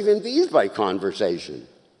process even these by conversation.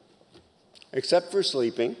 Except for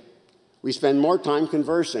sleeping, we spend more time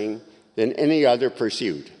conversing than any other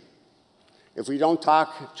pursuit. If we don't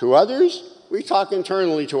talk to others, we talk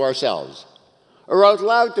internally to ourselves, or out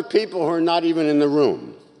loud to people who are not even in the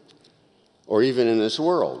room, or even in this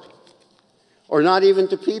world. Or not even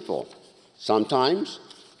to people, sometimes,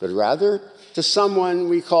 but rather to someone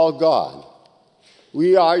we call God.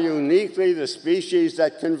 We are uniquely the species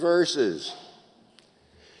that converses.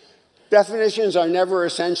 Definitions are never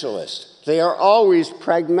essentialist. They are always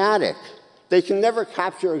pragmatic. They can never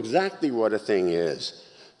capture exactly what a thing is.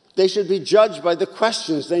 They should be judged by the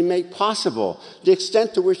questions they make possible, the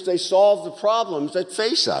extent to which they solve the problems that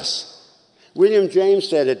face us. William James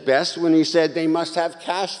said it best when he said they must have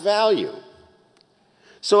cash value.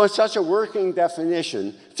 So it's such a working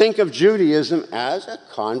definition. Think of Judaism as a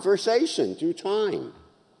conversation through time.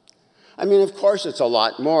 I mean, of course, it's a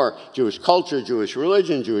lot more. Jewish culture, Jewish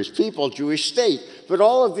religion, Jewish people, Jewish state. But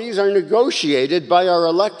all of these are negotiated by our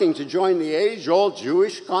electing to join the age-old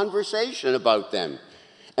Jewish conversation about them.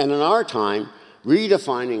 And in our time,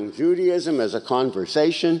 redefining Judaism as a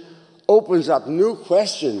conversation opens up new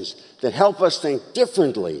questions that help us think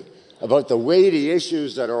differently about the weighty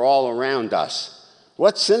issues that are all around us.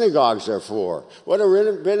 What synagogues are for, what a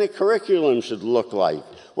rabbinic curriculum should look like,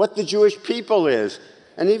 what the Jewish people is,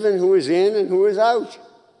 and even who is in and who is out.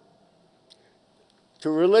 To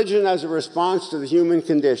religion as a response to the human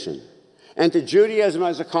condition, and to Judaism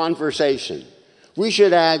as a conversation, we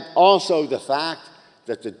should add also the fact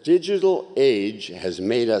that the digital age has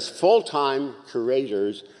made us full-time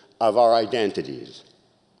curators of our identities.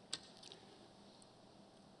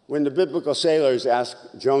 When the biblical sailors ask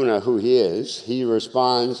Jonah who he is, he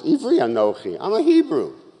responds, Ivri Anochi, I'm a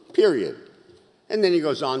Hebrew, period. And then he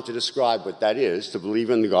goes on to describe what that is, to believe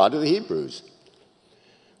in the God of the Hebrews.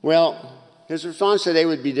 Well, his response today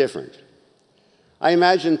would be different. I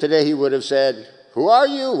imagine today he would have said, who are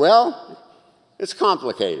you? Well, it's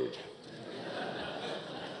complicated.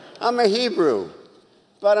 I'm a Hebrew,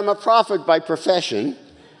 but I'm a prophet by profession,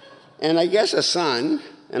 and I guess a son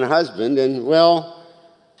and a husband, and well,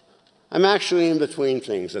 I'm actually in between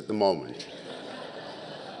things at the moment.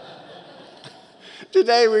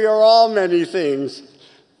 Today we are all many things.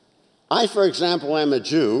 I, for example, am a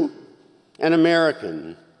Jew, an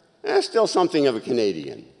American, and still something of a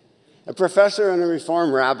Canadian, a professor and a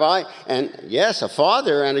Reform rabbi, and yes, a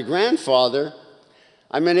father and a grandfather.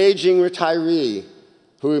 I'm an aging retiree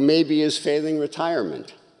who maybe is failing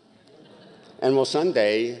retirement and will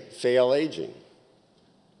someday fail aging.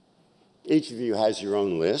 Each of you has your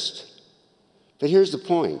own list. But here's the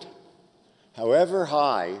point. However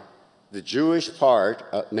high the Jewish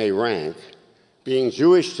part may rank, being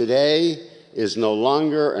Jewish today is no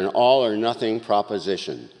longer an all-or-nothing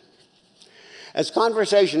proposition. As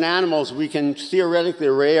conversation animals, we can theoretically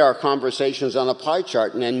array our conversations on a pie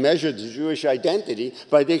chart and then measure the Jewish identity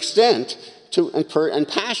by the extent and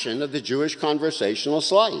passion of the Jewish conversational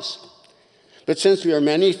slice. But since we are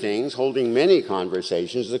many things holding many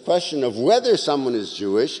conversations, the question of whether someone is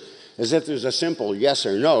Jewish, as if there's a simple yes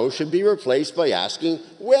or no, should be replaced by asking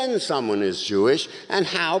when someone is Jewish and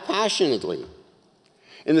how passionately.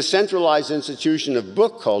 In the centralized institution of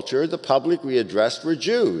book culture, the public we addressed were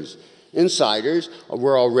Jews. Insiders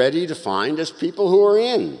were already defined as people who are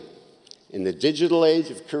in. In the digital age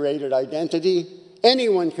of curated identity,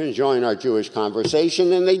 anyone can join our Jewish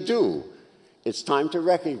conversation, and they do. It's time to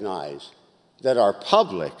recognize that our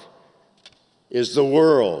public is the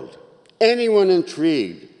world. Anyone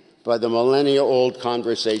intrigued by the millennia-old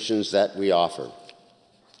conversations that we offer.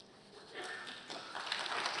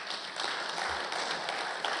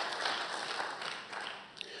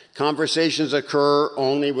 Conversations occur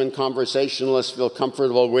only when conversationalists feel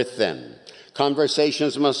comfortable with them.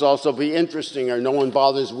 Conversations must also be interesting or no one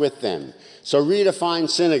bothers with them. So redefine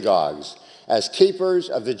synagogues. as keepers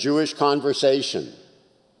of the Jewish conversation.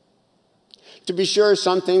 To be sure,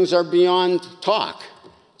 some things are beyond talk.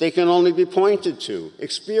 They can only be pointed to,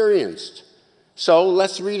 experienced. So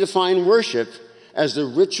let's redefine worship as the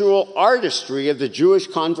ritual artistry of the Jewish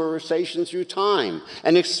conversation through time,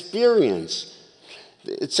 an experience.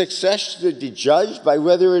 Its success should be judged by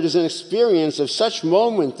whether it is an experience of such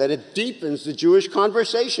moment that it deepens the Jewish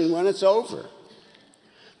conversation when it's over.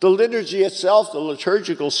 The liturgy itself, the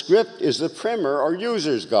liturgical script, is the primer or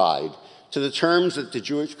user's guide to the terms that the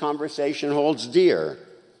Jewish conversation holds dear.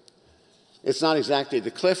 It's not exactly the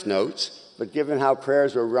Cliff Notes, but given how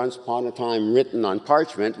prayers were once upon a time written on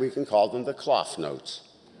parchment, we can call them the cloth notes.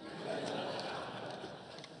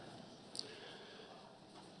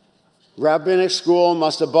 Rabbinic school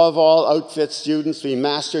must above all outfit students be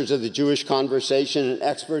masters of the Jewish conversation and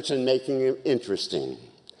experts in making it interesting.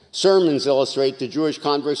 Sermons illustrate the Jewish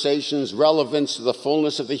conversation's relevance to the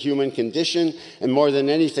fullness of the human condition, and more than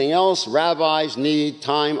anything else, rabbis need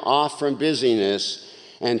time off from busyness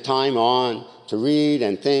and time on to read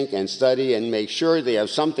and think and study and make sure they have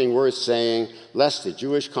something worth saying, lest the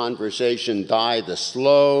Jewish conversation die the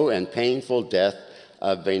slow and painful death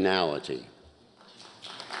of banality.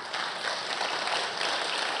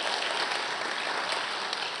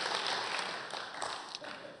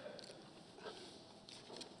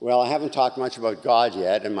 Well, I haven't talked much about God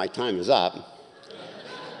yet, and my time is up.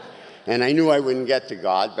 And I knew I wouldn't get to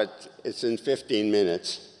God, but it's in 15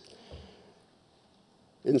 minutes.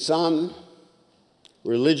 In sum,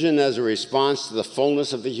 religion as a response to the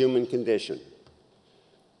fullness of the human condition.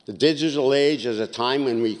 The digital age is a time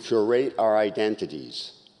when we curate our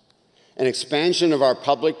identities. An expansion of our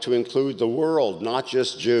public to include the world, not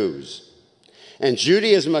just Jews. And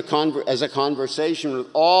Judaism as a conversation with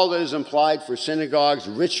all that is implied for synagogues,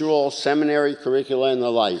 ritual, seminary curricula, and the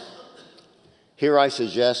like. Here I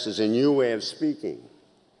suggest is a new way of speaking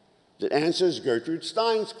that answers Gertrude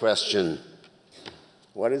Stein's question.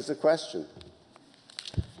 What is the question?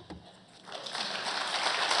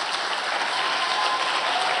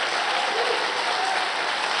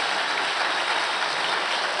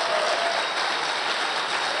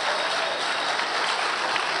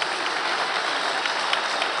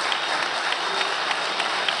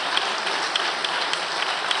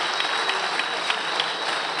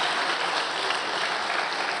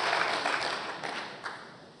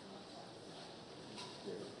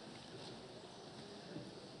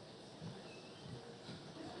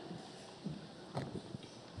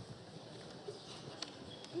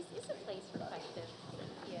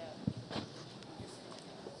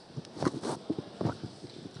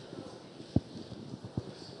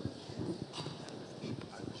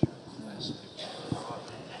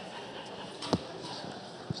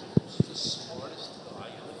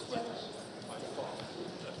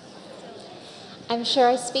 I'm sure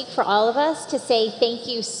I speak for all of us to say thank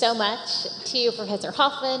you so much to Professor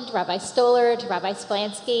Hoffman, to Rabbi Stoller, to Rabbi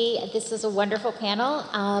Splansky. This was a wonderful panel,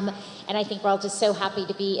 and I think we're all just so happy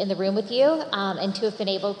to be in the room with you and to have been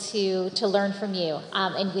able to learn from you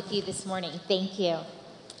and with you this morning. Thank you.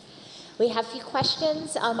 We have a few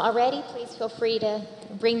questions already. Please feel free to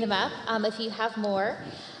bring them up if you have more.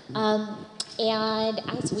 And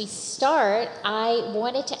as we start, I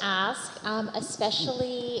wanted to ask,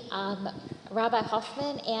 especially Rabbi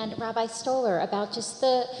Hoffman and Rabbi Stoller, about just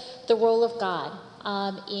the role of God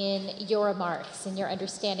in your remarks and your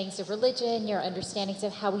understandings of religion, your understandings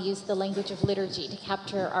of how we use the language of liturgy to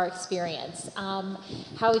capture our experience.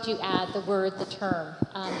 How would you add the word, the term,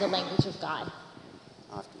 the language of God?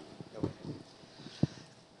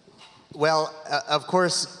 Well, of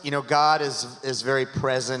course, God is very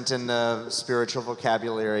present in the spiritual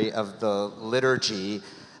vocabulary of the liturgy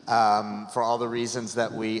for all the reasons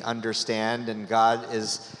that we understand, and God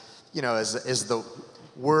is the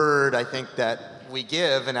word, I think, that we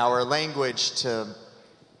give in our language to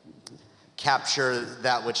capture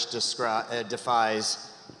that which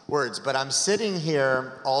defies words. But I'm sitting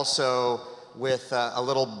here also with a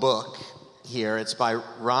little book here. It's by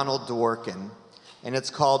Ronald Dworkin. And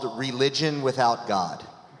it's called Religion Without God.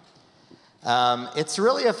 It's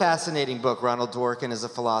really a fascinating book. Ronald Dworkin is a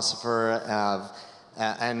philosopher,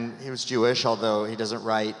 and he was Jewish, although he doesn't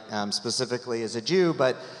write specifically as a Jew,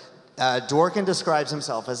 but Dworkin describes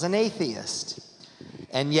himself as an atheist.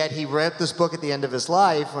 And yet he wrote this book at the end of his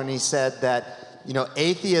life when he said that,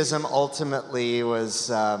 atheism ultimately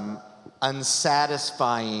was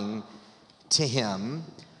unsatisfying to him.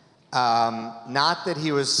 Not that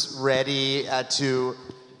he was ready to,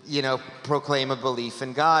 proclaim a belief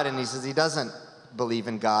in God. And he says he doesn't believe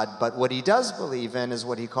in God, but what he does believe in is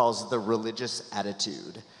what he calls the religious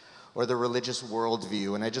attitude, or the religious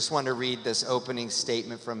worldview. And I just want to read this opening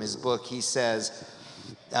statement from his book. He says,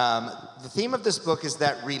 the theme of this book is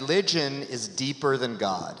that religion is deeper than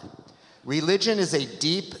God. Religion is a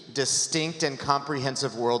deep, distinct, and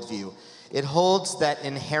comprehensive worldview. It holds that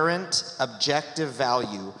inherent, objective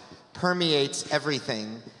value permeates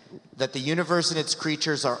everything, that the universe and its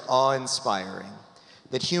creatures are awe-inspiring,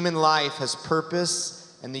 that human life has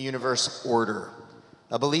purpose and the universe order.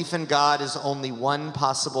 A belief in God is only one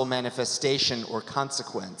possible manifestation or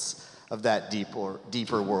consequence of that deeper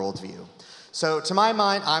worldview. So to my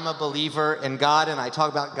mind, I'm a believer in God, and I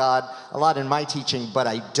talk about God a lot in my teaching, but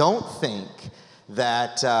I don't think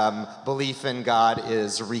that belief in God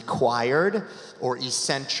is required or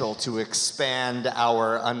essential to expand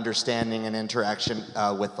our understanding and interaction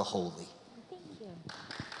with the holy.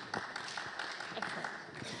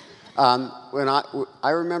 When I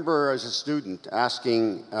remember as a student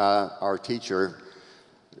asking our teacher,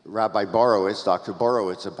 Rabbi Borowitz, Dr.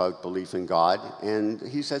 Borowitz, about belief in God, and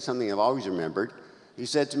he said something I've always remembered. He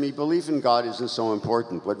said to me, belief in God isn't so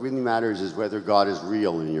important. What really matters is whether God is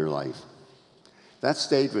real in your life. That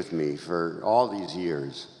stayed with me for all these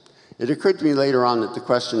years. It occurred to me later on that the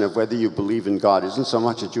question of whether you believe in God isn't so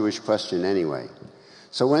much a Jewish question anyway.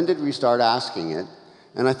 So when did we start asking it?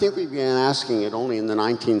 And I think we began asking it only in the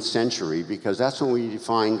 19th century, because that's when we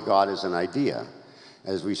defined God as an idea,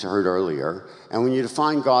 as we heard earlier. And when you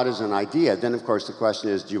define God as an idea, then of course the question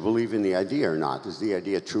is, do you believe in the idea or not? Is the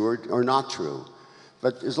idea true or not true?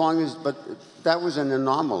 But that was an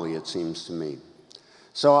anomaly, it seems to me.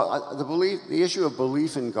 So the issue of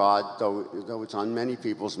belief in God, though it's on many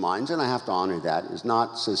people's minds, and I have to honor that, is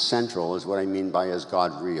not as central as what I mean by is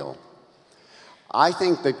God real. I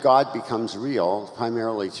think that God becomes real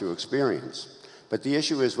primarily through experience. But the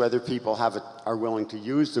issue is whether people are willing to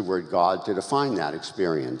use the word God to define that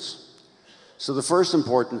experience. So the first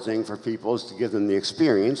important thing for people is to give them the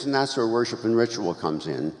experience, and that's where worship and ritual comes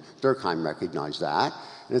in. Durkheim recognized that,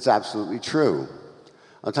 and it's absolutely true.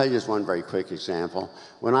 I'll tell you just one very quick example.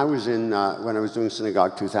 When I was doing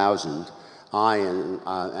Synagogue 2000, I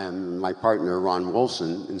and my partner, Ron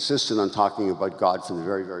Wolfson, insisted on talking about God from the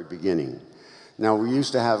very, very beginning. Now, we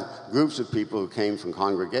used to have groups of people who came from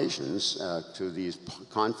congregations to these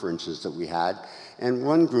conferences that we had, and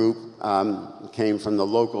one group came from the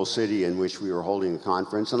local city in which we were holding the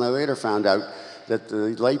conference, and I later found out that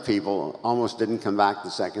the lay people almost didn't come back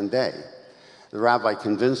the second day. The rabbi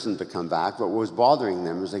convinced them to come back, but what was bothering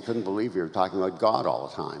them is they couldn't believe we were talking about God all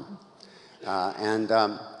the time.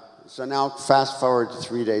 So now, fast forward to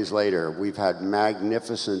 3 days later, we've had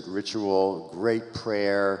magnificent ritual, great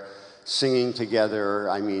prayer, singing together,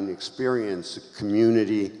 experience,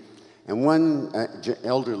 community. And one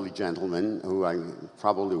elderly gentleman, who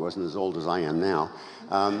probably wasn't as old as I am now,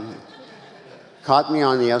 caught me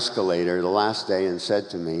on the escalator the last day and said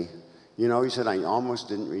to me, you know, he said, I almost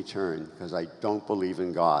didn't return because I don't believe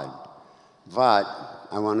in God. But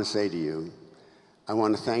I want to say to you, I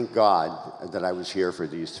want to thank God that I was here for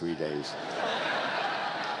these 3 days.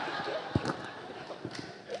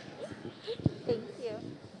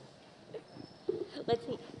 Let's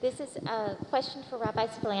see. This is a question for Rabbi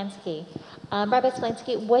Splansky. Rabbi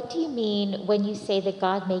Splansky, what do you mean when you say that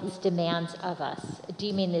God makes demands of us? Do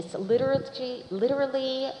you mean this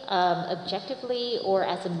literally, objectively, or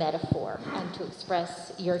as a metaphor to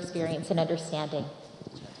express your experience and understanding?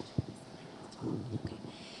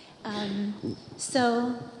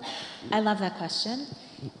 So I love that question.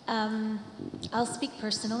 I'll speak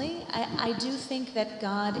personally. I do think that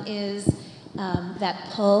God is that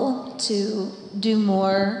pull to do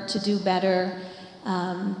more, to do better,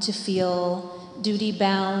 to feel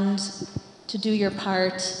duty-bound, to do your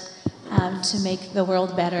part, to make the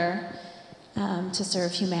world better, to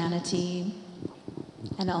serve humanity,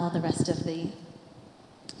 and all the rest of the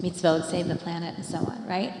mitzvot, save the planet, and so on,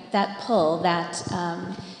 right? That pull, that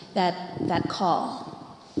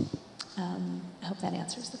call. I hope that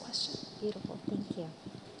answers the question. Beautiful, thank you.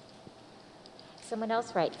 Someone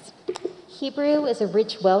else writes, Hebrew is a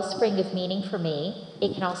rich wellspring of meaning for me.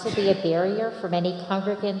 It can also be a barrier for many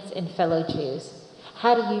congregants and fellow Jews.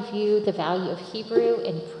 How do you view the value of Hebrew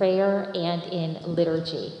in prayer and in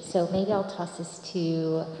liturgy? So maybe I'll toss this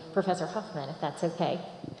to Professor Hoffman, if that's okay.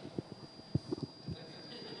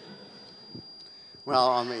 Well,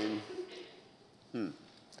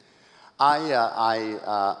 I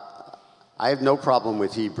have no problem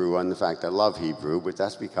with Hebrew, and the fact I love Hebrew, but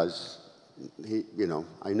that's because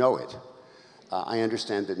I know it. I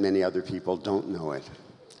understand that many other people don't know it.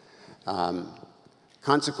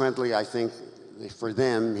 Consequently, I think for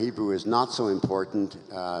them, Hebrew is not so important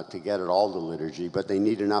to get at all the liturgy, but they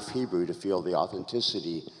need enough Hebrew to feel the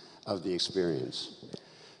authenticity of the experience.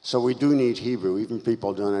 So we do need Hebrew, even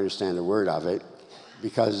people don't understand a word of it,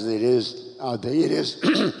 because it is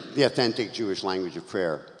the authentic Jewish language of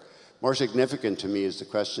prayer. More significant to me is the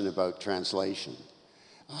question about translation.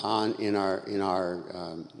 In our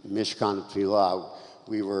Mishkan Tefillah,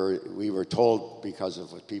 we were told, because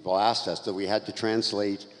of what people asked us, that we had to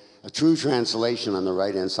translate a true translation on the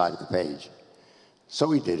right-hand side of the page. So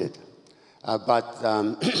we did it. But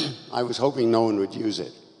I was hoping no one would use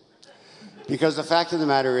it. Because the fact of the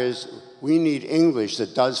matter is, we need English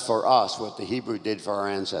that does for us what the Hebrew did for our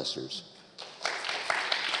ancestors.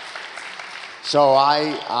 So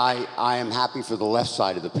I am happy for the left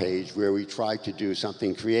side of the page, where we try to do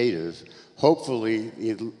something creative. Hopefully,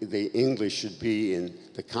 the English should be in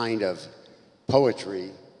the kind of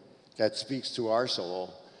poetry that speaks to our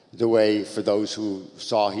soul, the way, for those who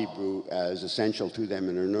saw Hebrew as essential to them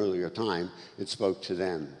in an earlier time, it spoke to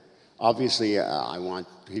them. Obviously, I want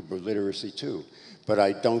Hebrew literacy too, but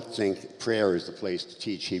I don't think prayer is the place to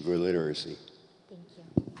teach Hebrew literacy. Thank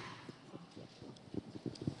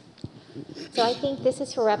you. So I think this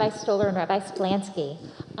is for Rabbi Stoller and Rabbi Splansky.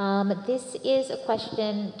 This is a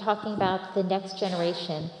question talking about the next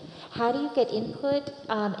generation. How do you get input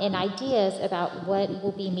and ideas about what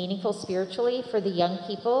will be meaningful spiritually for the young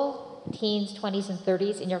people, teens, 20s, and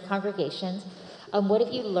 30s in your congregations? What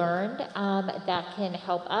have you learned that can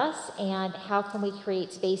help us, and how can we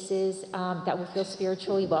create spaces that will feel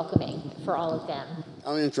spiritually welcoming for all of them?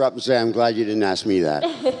 I'll interrupt and say I'm glad you didn't ask me that.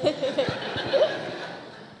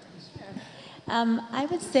 I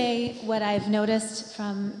would say what I've noticed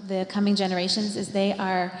from the coming generations is they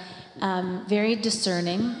are very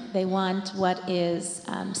discerning. They want what is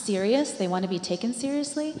serious. They want to be taken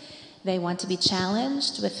seriously. They want to be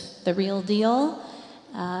challenged with the real deal.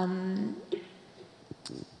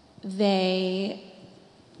 They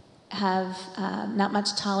have not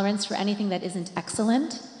much tolerance for anything that isn't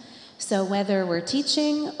excellent. So whether we're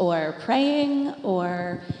teaching or praying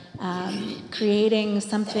or creating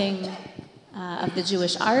something of the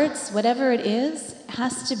Jewish arts, whatever it is,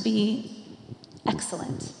 has to be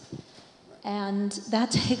excellent. And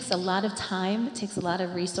that takes a lot of time, it takes a lot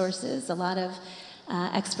of resources, a lot of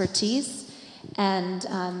expertise, and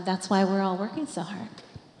that's why we're all working so hard.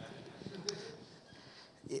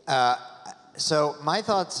 So my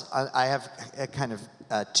thoughts, I have a kind of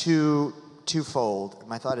twofold.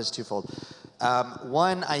 My thought is twofold.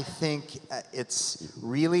 One, I think it's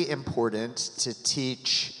really important to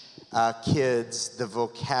teach kids the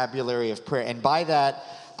vocabulary of prayer. And by that,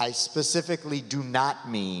 I specifically do not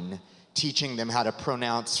mean teaching them how to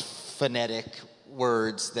pronounce phonetic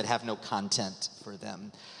words that have no content for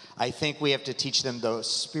them. I think we have to teach them the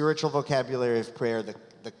spiritual vocabulary of prayer,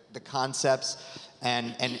 the concepts,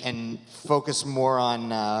 and focus more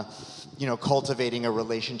on cultivating a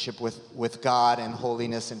relationship with God and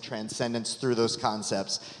holiness and transcendence through those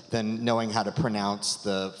concepts than knowing how to pronounce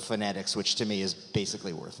the phonetics, which to me is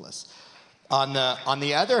basically worthless. On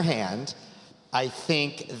the other hand, I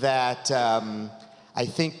think that, and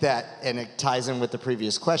it ties in with the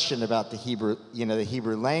previous question about the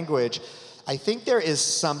Hebrew language. I think there is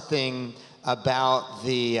something about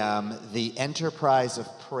the enterprise of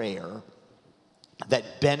prayer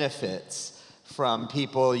that benefits from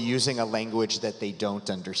people using a language that they don't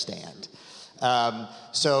understand.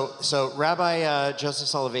 So Rabbi Joseph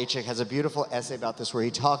Soloveitchik has a beautiful essay about this, where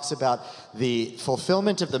he talks about the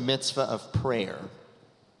fulfillment of the mitzvah of prayer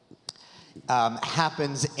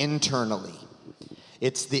happens internally.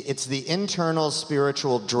 It's the internal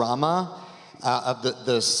spiritual drama of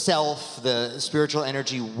the self, the spiritual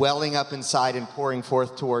energy welling up inside and pouring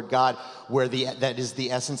forth toward God, where that is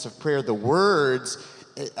the essence of prayer. The words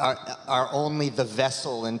are only the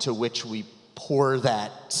vessel into which we pour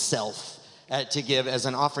that self to give as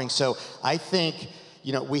an offering. So I think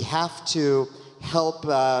we have to help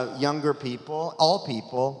younger people, all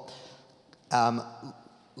people,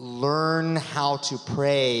 learn how to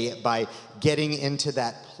pray by getting into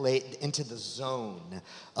that into the zone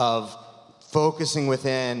of focusing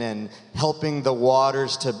within and helping the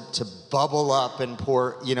waters to bubble up and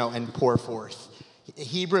pour forth.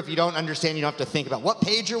 Hebrew, if you don't understand, you don't have to think about what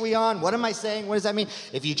page are we on? What am I saying? What does that mean?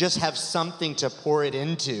 If you just have something to pour it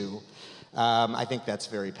into, I think that's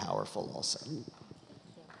very powerful also.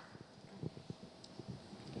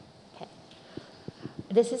 Okay.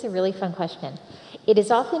 This is a really fun question. It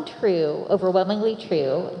is often true, overwhelmingly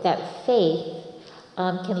true, that faith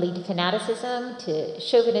can lead to fanaticism, to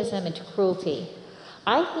chauvinism, and to cruelty.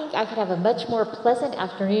 I think I could have a much more pleasant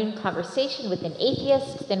afternoon conversation with an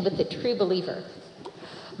atheist than with a true believer.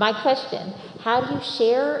 My question, how do you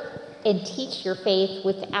share and teach your faith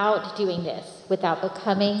without doing this, without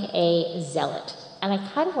becoming a zealot? And I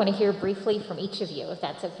kind of want to hear briefly from each of you, if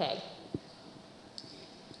that's okay.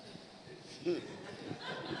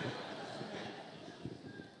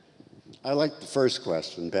 I like the first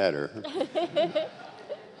question better.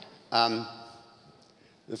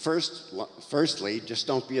 Firstly, just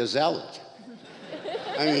don't be a zealot.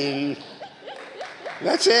 I mean,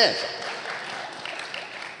 that's it.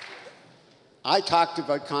 I talked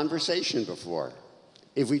about conversation before.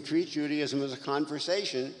 If we treat Judaism as a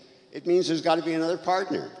conversation, it means there's got to be another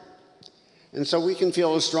partner. And so we can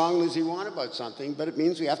feel as strongly as we want about something, but it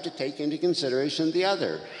means we have to take into consideration the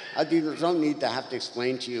other. I don't need to have to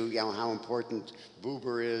explain to you, how important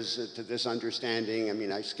Buber is to this understanding. I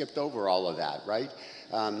mean, I skipped over all of that, right?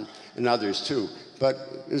 And others too. But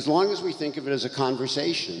as long as we think of it as a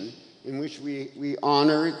conversation in which we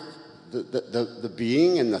honor the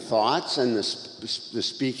being and the thoughts and the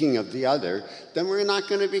speaking of the other, then we're not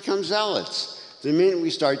going to become zealots. The minute we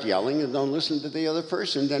start yelling and don't listen to the other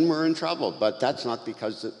person, then we're in trouble. But that's not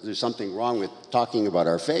because there's something wrong with talking about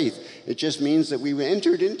our faith. It just means that we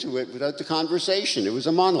entered into it without the conversation. It was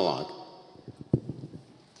a monologue.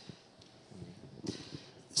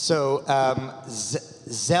 So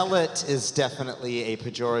zealot is definitely a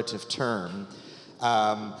pejorative term.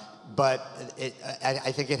 But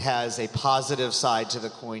I think it has a positive side to the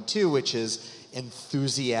coin too, which is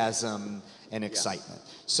enthusiasm and excitement.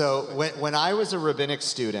 So when I was a rabbinic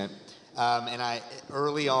student, and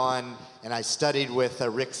early on, I studied with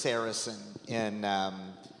Rick Saracen in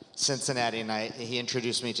Cincinnati, and he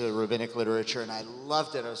introduced me to the rabbinic literature, and I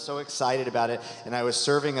loved it. I was so excited about it, and I was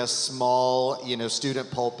serving a small, student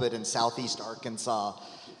pulpit in southeast Arkansas,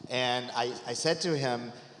 and I said to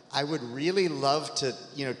him, I would really love to,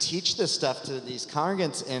 teach this stuff to these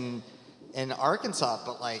congregants in Arkansas,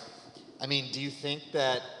 but do you think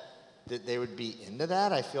that they would be into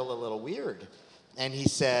that? I feel a little weird. And he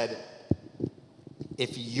said,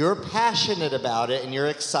 if you're passionate about it and you're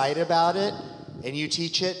excited about it and you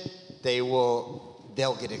teach it, they'll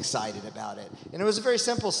get excited about it. And it was a very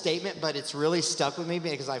simple statement, but it's really stuck with me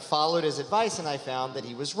because I followed his advice and I found that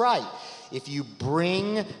he was right. If you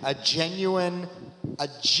bring a genuine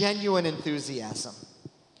enthusiasm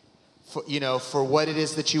for what it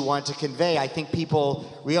is that you want to convey, I think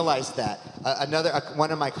people realize that.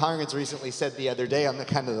 One of my congregants recently said the other day, on the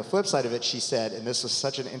kind of the flip side of it, she said, and this was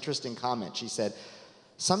such an interesting comment, she said,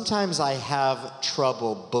 sometimes I have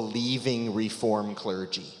trouble believing Reformed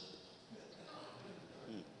clergy.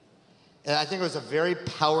 And I think it was a very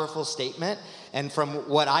powerful statement, and from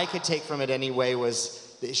what I could take from it anyway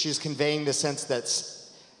was that she was conveying the sense that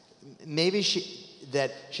maybe she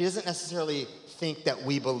doesn't necessarily think that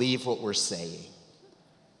we believe what we're saying.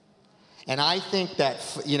 And I think that,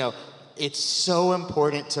 it's so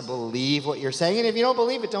important to believe what you're saying. And if you don't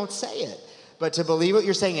believe it, don't say it. But to believe what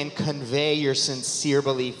you're saying and convey your sincere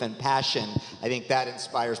belief and passion, I think that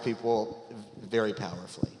inspires people very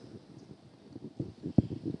powerfully.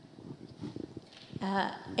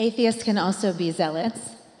 Atheists can also be zealots.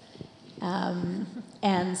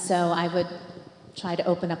 And so I would try to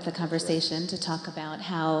open up the conversation to talk about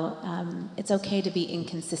how it's okay to be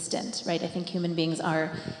inconsistent, right? I think human beings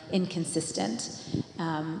are inconsistent.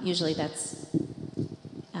 Usually that's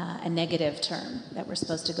a negative term, that we're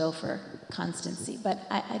supposed to go for constancy. But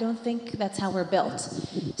I don't think that's how we're built.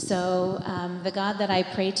 So the God that I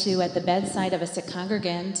pray to at the bedside of a sick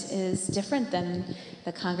congregant is different than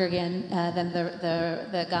the congregant, than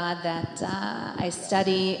the God that I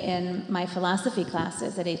study in my philosophy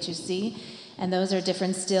classes at HUC. And those are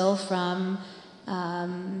different still from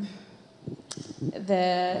the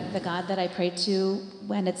God that I pray to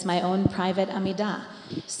when it's my own private Amidah.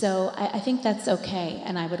 So I think that's okay,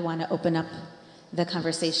 and I would want to open up the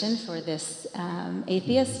conversation for this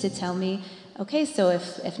atheist to tell me, okay, so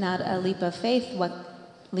if not a leap of faith, what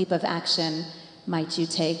leap of action might you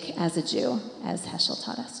take as a Jew, as Heschel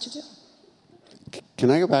taught us to do?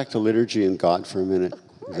 Can I go back to liturgy and God for a minute?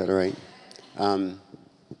 Is that all right?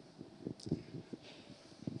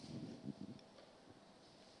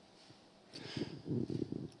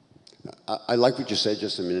 I like what you said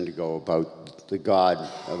just a minute ago about the God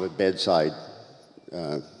of a bedside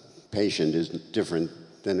patient is different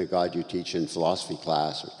than the God you teach in philosophy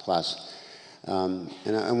class. And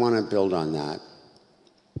I want to build on that.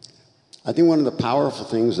 I think one of the powerful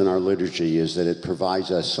things in our liturgy is that it provides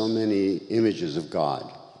us so many images of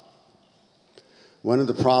God. One of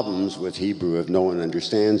the problems with Hebrew, if no one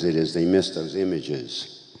understands it, is they miss those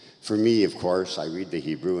images. For me, of course, I read the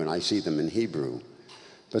Hebrew and I see them in Hebrew.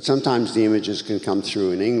 But sometimes the images can come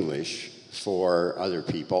through in English for other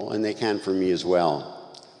people, and they can for me as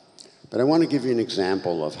well. But I want to give you an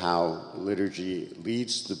example of how liturgy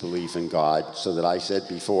leads to belief in God, so that I said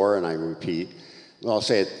before, and I repeat, well, I'll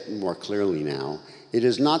say it more clearly now. It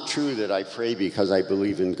is not true that I pray because I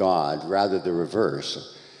believe in God, rather the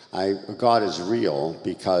reverse. God is real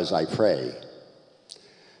because I pray.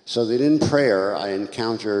 So that in prayer, I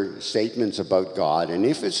encounter statements about God, and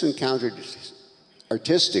if it's encountered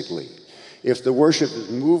artistically, if the worship is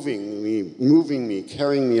moving me,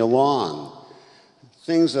 carrying me along,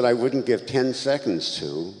 things that I wouldn't give 10 seconds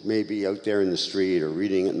to, maybe out there in the street or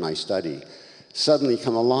reading it in my study, suddenly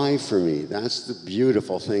come alive for me. That's the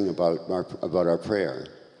beautiful thing about our prayer.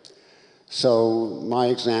 So my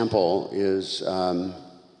example is,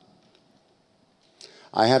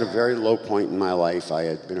 I had a very low point in my life. I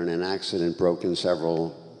had been in an accident, broken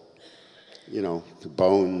several,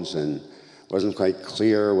 bones, and wasn't quite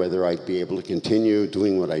clear whether I'd be able to continue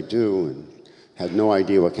doing what I do, and had no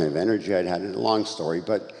idea what kind of energy I'd had. It's a long story,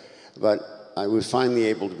 but I was finally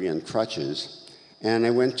able to be on crutches, and I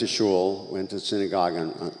went to shul, went to synagogue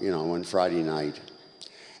on one Friday night,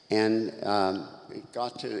 and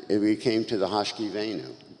we came to the HUC-JIR.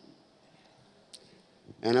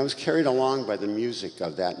 And I was carried along by the music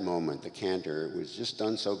of that moment, the cantor. It was just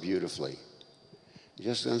done so beautifully.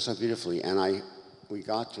 And we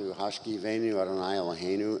got to HUC-JIR Adonai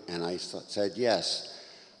Eloheinu, and I said, yes,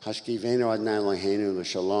 HUC-JIR Adonai Eloheinu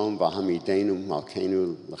l'shalom v'hamidenu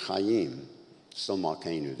malkeinu l'chayim. Still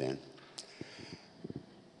malkeinu then.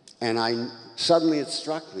 And suddenly it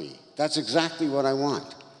struck me. That's exactly what I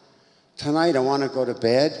want. Tonight I want to go to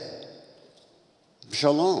bed,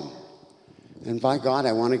 shalom. And by God,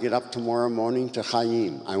 I want to get up tomorrow morning to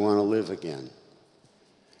Chaim. I want to live again.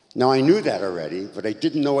 Now, I knew that already, but I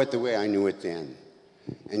didn't know it the way I knew it then.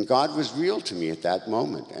 And God was real to me at that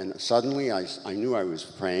moment. And suddenly, I knew I was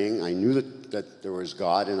praying. I knew that there was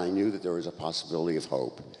God, and I knew that there was a possibility of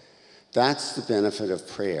hope. That's the benefit of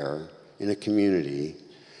prayer in a community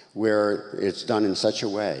where it's done in such a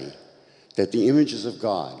way that the images of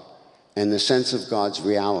God and the sense of God's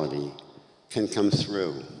reality can come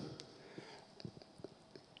through.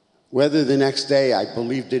 Whether the next day I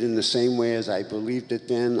believed it in the same way as I believed it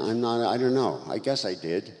then, I don't know. I guess I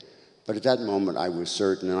did. But at that moment, I was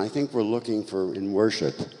certain. And I think we're looking for, in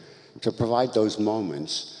worship, to provide those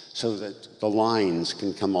moments so that the lines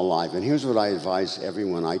can come alive. And here's what I advise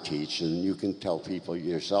everyone I teach, and you can tell people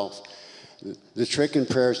yourself. The trick in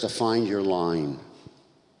prayer is to find your line.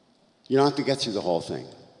 You don't have to get through the whole thing.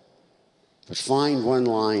 But find one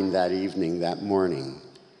line that evening, that morning,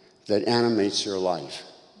 that animates your life.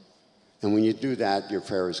 And when you do that, your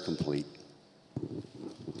prayer is complete.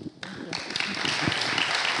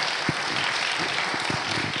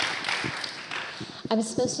 I'm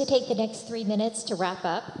supposed to take the next 3 minutes to wrap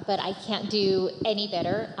up, but I can't do any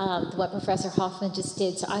better than what Professor Hoffman just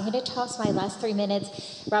did. So I'm going to toss my last 3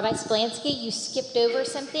 minutes. Rabbi Splansky, you skipped over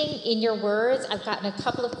something in your words. I've gotten a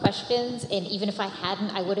couple of questions, and even if I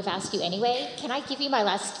hadn't, I would have asked you anyway. Can I give you my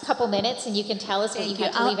last couple minutes, and you can tell us what you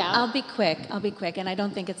had to leave out? I'll be quick, and I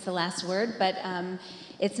don't think it's the last word, but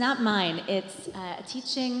it's not mine. It's a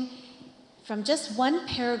teaching from just one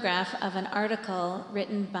paragraph of an article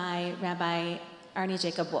written by Rabbi Arnie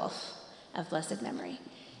Jacob Wolf of blessed memory.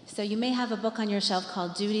 So you may have a book on your shelf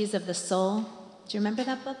called Duties of the Soul. Do you remember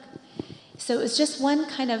that book? So it was just one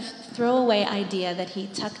kind of throwaway idea that he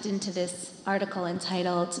tucked into this article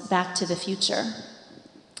entitled Back to the Future.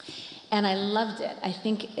 And I loved it. I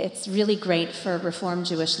think it's really great for Reform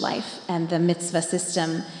Jewish life and the mitzvah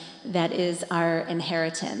system that is our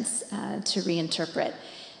inheritance to reinterpret.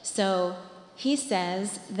 So he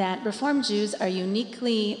says that Reform Jews are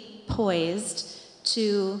uniquely poised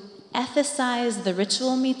to ethicize the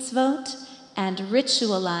ritual mitzvot and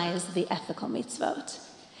ritualize the ethical mitzvot.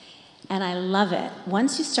 And I love it.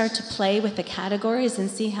 Once you start to play with the categories and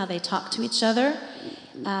see how they talk to each other,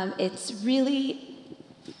 it's really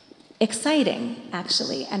exciting,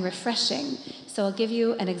 actually, and refreshing. So I'll give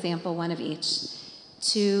you an example, one of each.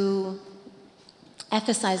 To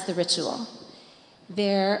ethicize the ritual.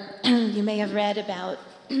 You may have read about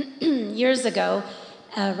years ago,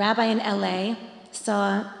 a rabbi in LA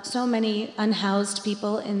saw so many unhoused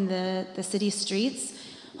people in the city streets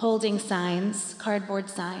holding signs, cardboard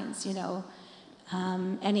signs,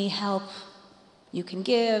 any help you can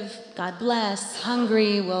give, God bless,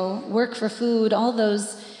 hungry, will work for food, all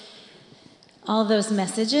those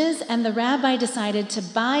messages. And the rabbi decided to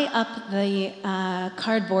buy up the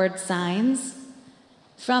cardboard signs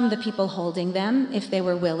from the people holding them, if they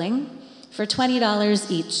were willing, for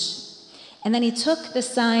 $20 each. And then he took the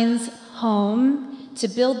signs home to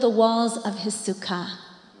build the walls of his sukkah.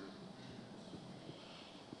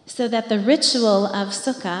 so that the ritual of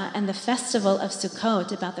Sukkah and the festival of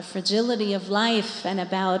Sukkot, about the fragility of life and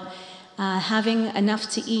about having enough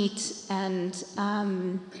to eat and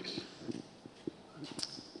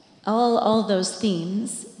all those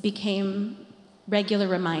themes became regular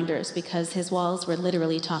reminders because his walls were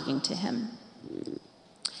literally talking to him.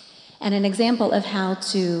 And an example of how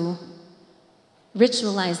to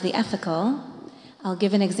ritualize the ethical, I'll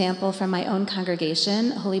give an example from my own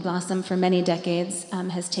congregation. Holy Blossom, for many decades,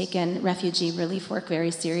 has taken refugee relief work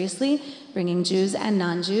very seriously, bringing Jews and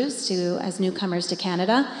non-Jews as newcomers to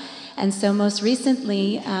Canada. And so most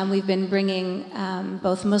recently, we've been bringing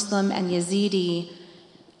both Muslim and Yazidi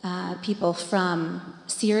people from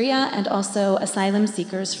Syria and also asylum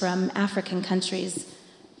seekers from African countries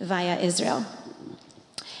via Israel.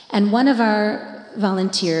 And one of our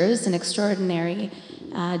volunteers, an extraordinary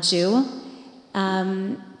Jew,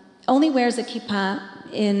 only wears a kippah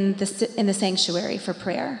in the sanctuary for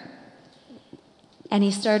prayer. And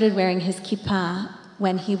he started wearing his kippah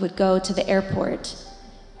when he would go to the airport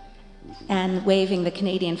and waving the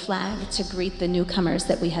Canadian flag to greet the newcomers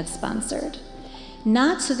that we had sponsored.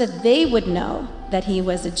 Not so that they would know that he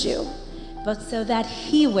was a Jew, but so that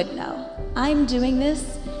he would know. I'm doing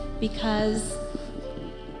this because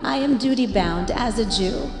I am duty-bound as a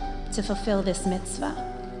Jew to fulfill this mitzvah.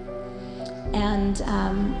 And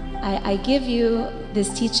I give you this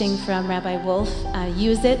teaching from Rabbi Wolf.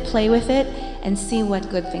 Use it, play with it, and see what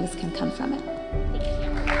good things can come from it.